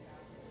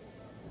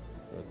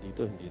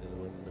 Dito, hindi na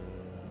naman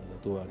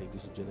natuwa rito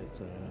si Jeanette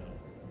sa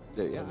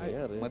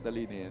nangyayari.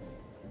 Madali na yan.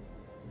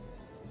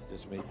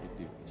 Just make it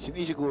different.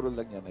 Sinisiguro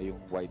lang niya na yung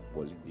white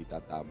ball hindi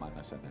tatama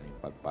na sana yung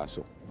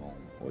pagpasok ng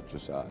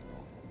 8 sa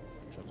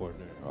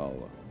corner.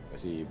 Oo.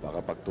 Kasi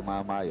baka pag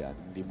tumama yan,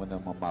 hindi mo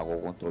naman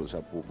makokontrol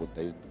sa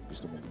pupunta yung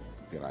gusto mong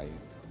tirahin.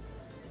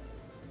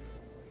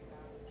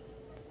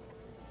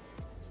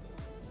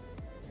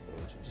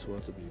 She just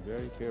wants to be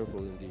very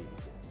careful indeed.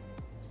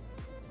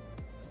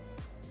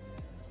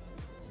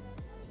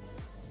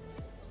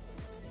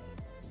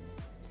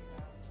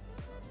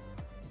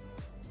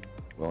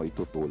 O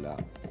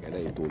itutulak.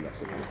 Kailan itulak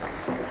sa puta.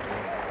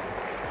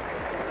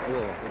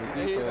 Oo.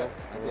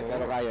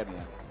 Pero kaya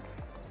niya.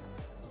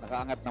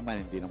 Nakaangat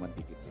naman, hindi naman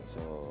dikit. So,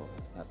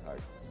 it's not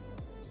hard.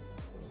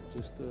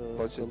 Just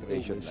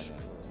concentration lang yan.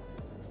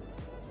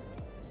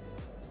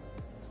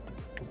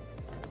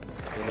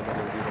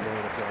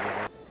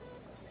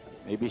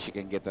 Maybe she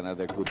can get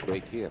another good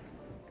break here.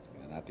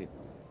 Tingnan natin.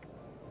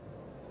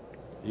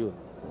 Yun.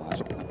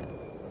 Pumasok na.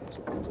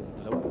 Pumasok na sa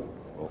dalawa.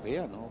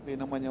 Okay yan. Okay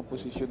naman yung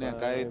posisyon niya.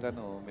 Kahit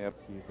ano.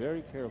 Be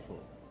very careful.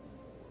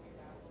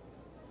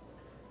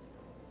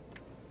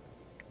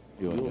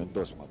 Yung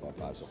dos,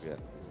 mapapasok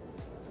yan.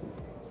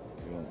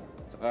 Yun.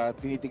 Saka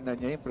tinitingnan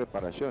niya yung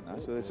preparasyon. Ha?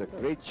 So it's a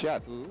great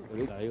shot.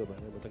 Great. Tayo ba?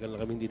 Matagal na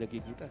kami hindi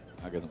nagkikita.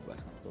 Ganun ba?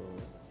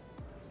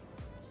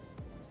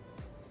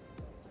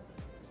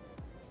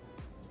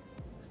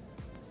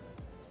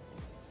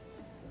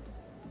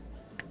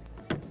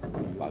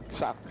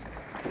 Bagsak.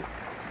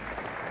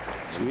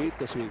 Sweet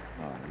to sweet.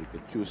 You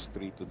can choose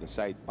 3 to the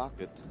side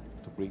pocket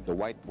to bring the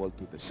white ball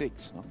to the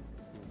 6, no?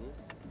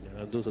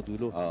 Yan, nandun sa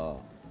dulo.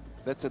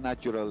 That's a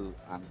natural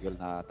angle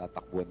na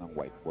tatakbuhan ng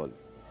white ball.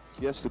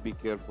 She has to be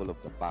careful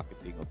of the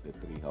pocketing of the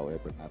 3.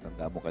 However,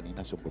 natanda mo kanina,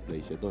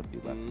 sumpaplay siya doon,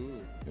 di ba?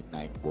 Yung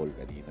 9 ball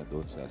kanina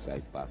doon sa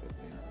side pocket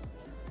na yan.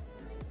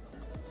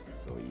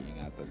 So,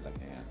 iingatan lang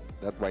niya yan.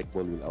 That white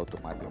ball will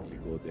automatically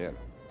go there.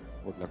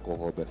 Huwag lang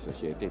ko-cover sa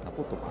 7.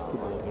 Naku,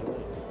 tumama.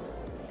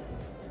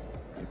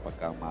 May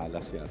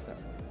pagkamalas yata.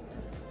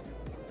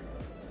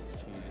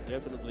 She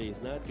definitely is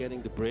not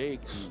getting the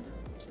breaks.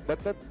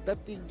 But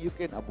that thing you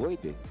can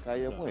avoid eh.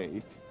 Kaya mo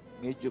eh. If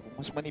medyo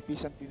mas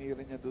manipis ang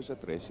tinira niya doon sa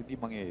 3, hindi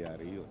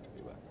mangyayari yun.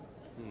 Di ba?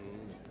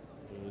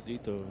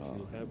 Dito,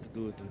 you have to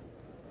do it.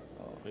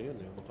 Ayun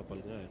eh, makapal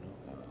nga eh. No?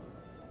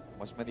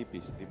 Mas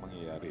manipis, hindi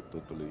mangyayari.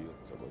 Tutuloy yun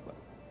sa baba.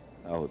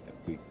 Now, a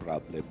big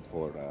problem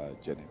for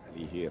Jeanette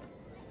Lee here.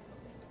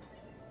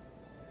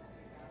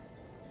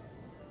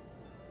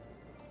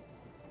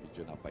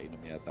 Medyo napainom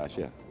yata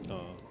siya.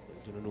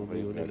 Medyo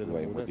nanunuyo nila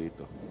mo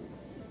dito.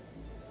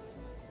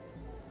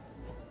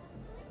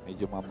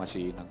 Medyo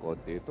mamasihin ng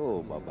konti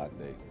ito,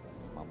 babanday.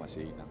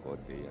 Mamasihin ng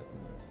konti yan.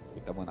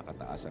 Kita mo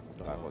nakataas ang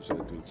mukha ko, so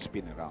it will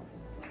spin around.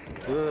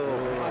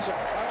 Pumasok.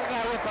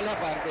 Nakagawa pala,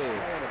 parte.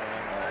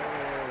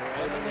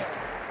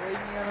 Kaya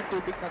nga ng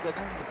tubig na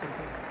gano'n.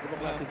 Ibang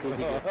klase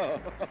tubig.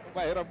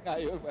 Mahirap nga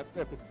yun,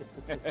 partner.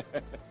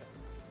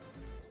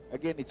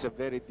 Again, it's a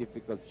very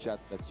difficult shot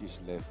that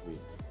she's left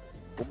with.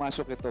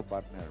 Pumasok ito,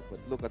 partner. But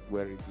look at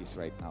where it is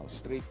right now.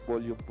 Straight ball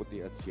yung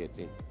puti at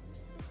 7.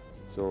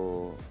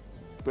 So,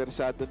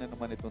 persado na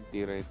naman itong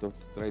tira ito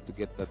to try to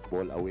get that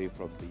ball away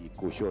from the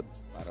cushion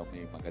para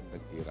may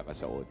magandang tira ka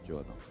sa 8,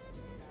 no?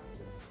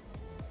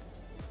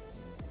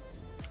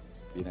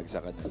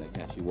 Binagsakan na lang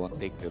niya. She won't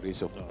take the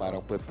risk of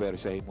parang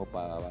pepersahin mo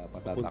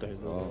patatak.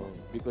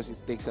 Because it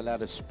takes a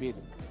lot of speed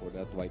for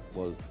that white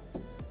ball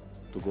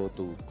to go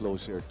to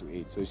closer to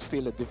 8. So it's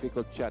still a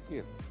difficult shot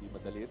here. Hindi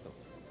madali ito.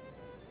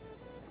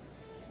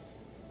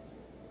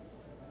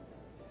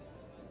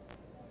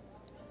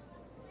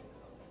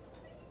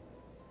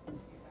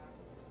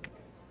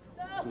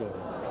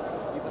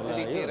 Hindi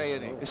madaling tira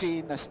yun eh.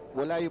 Kasi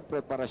wala yung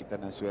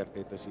preparasyon ng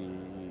swerte ito si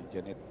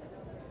Jeanette.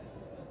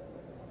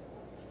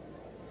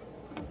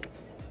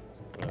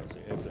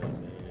 Si Efren,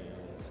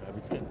 sabi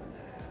niya,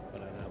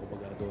 wala na ako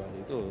magagawa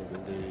dito.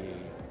 Kundi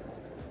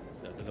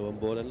dalawang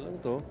bola na lang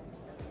to.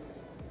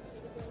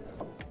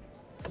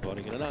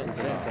 Sorry ka na lang.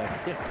 Sabi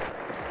niya.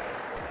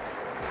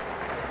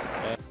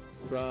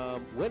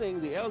 From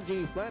winning the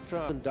LG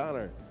Flatron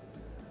 $1.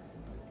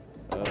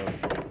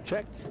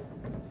 Check.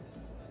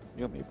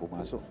 Yun, may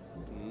pumasok.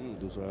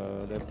 Doon sa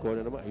left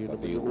corner naman. Ayun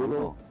Pati naman yung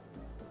uno.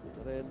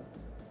 Ito rin.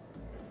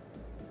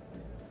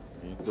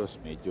 Yung dos,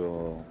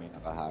 medyo may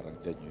nakaharang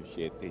dyan yung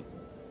 7.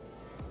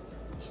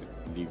 Should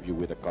leave you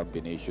with a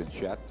combination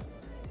shot.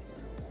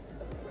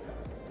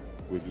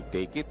 Will he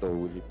take it or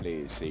will he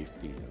play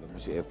safety? Alam mo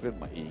si Efren,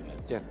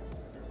 maingat yan.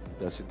 He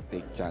doesn't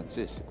take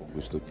chances kung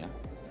gusto niya.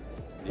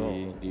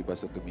 Hindi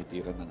basta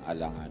tumitira ng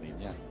alanganin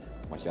yan.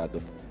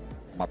 Masyadong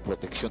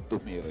maproteksyon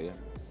tumira yan.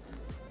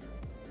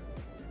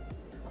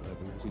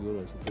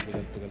 Siguro,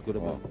 tagal ko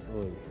naman.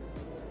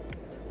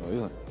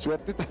 Yun.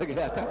 Swerte talaga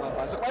yata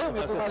mapasok. Ayun,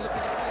 may pumasok pa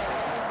sa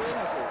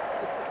Buenas eh.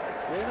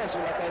 Buenas,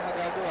 wala tayong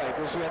magagawa eh.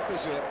 Kung swerte,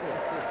 swerte.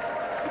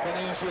 Iba na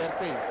yung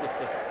swerte.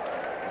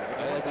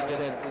 Kaya si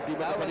Jeanette, hindi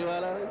ba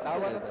kapaniwala rin?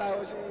 Tawa ng tao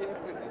si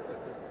Efren.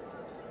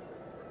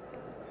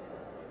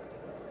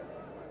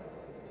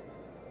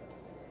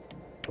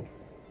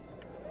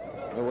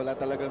 Wala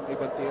talagang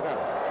ibang tira.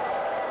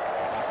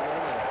 Pasok na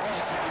naman.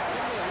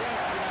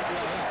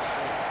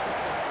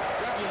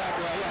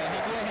 Ginagawa yan.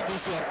 Hindi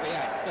swerte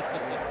yan.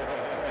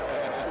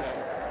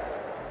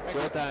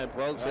 Showtime,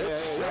 folks.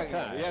 It's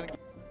showtime.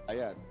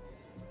 Ayan.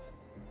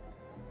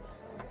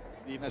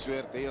 Hindi na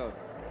swerte yun.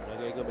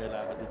 Lagay ko may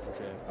lakad dito sa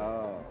Sir.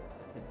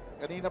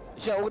 Kanina,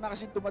 siya una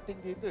kasi tumating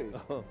dito eh.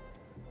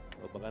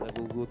 O baka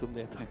nagugutom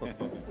na ito.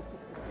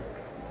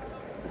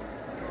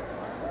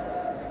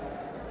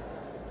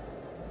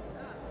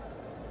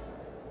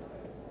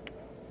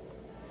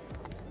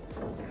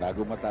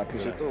 Bago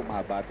matapos ito,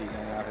 mabati niya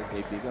yung aking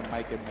kaibigan,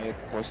 Mike and Matt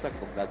Costa.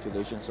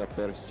 Congratulations sa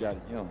first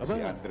child niyo, si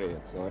Andre.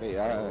 Sorry,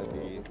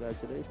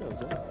 congratulations.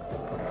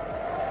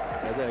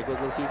 Ito,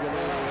 i-consider mo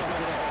yung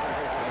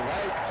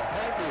right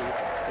handy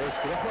is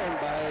thrown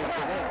by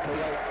Jeanette.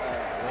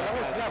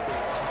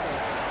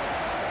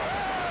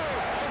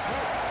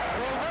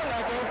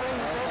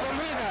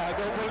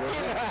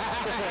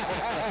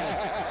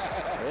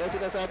 Kaya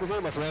sinasabi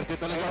sa'yo, maswerte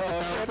talaga.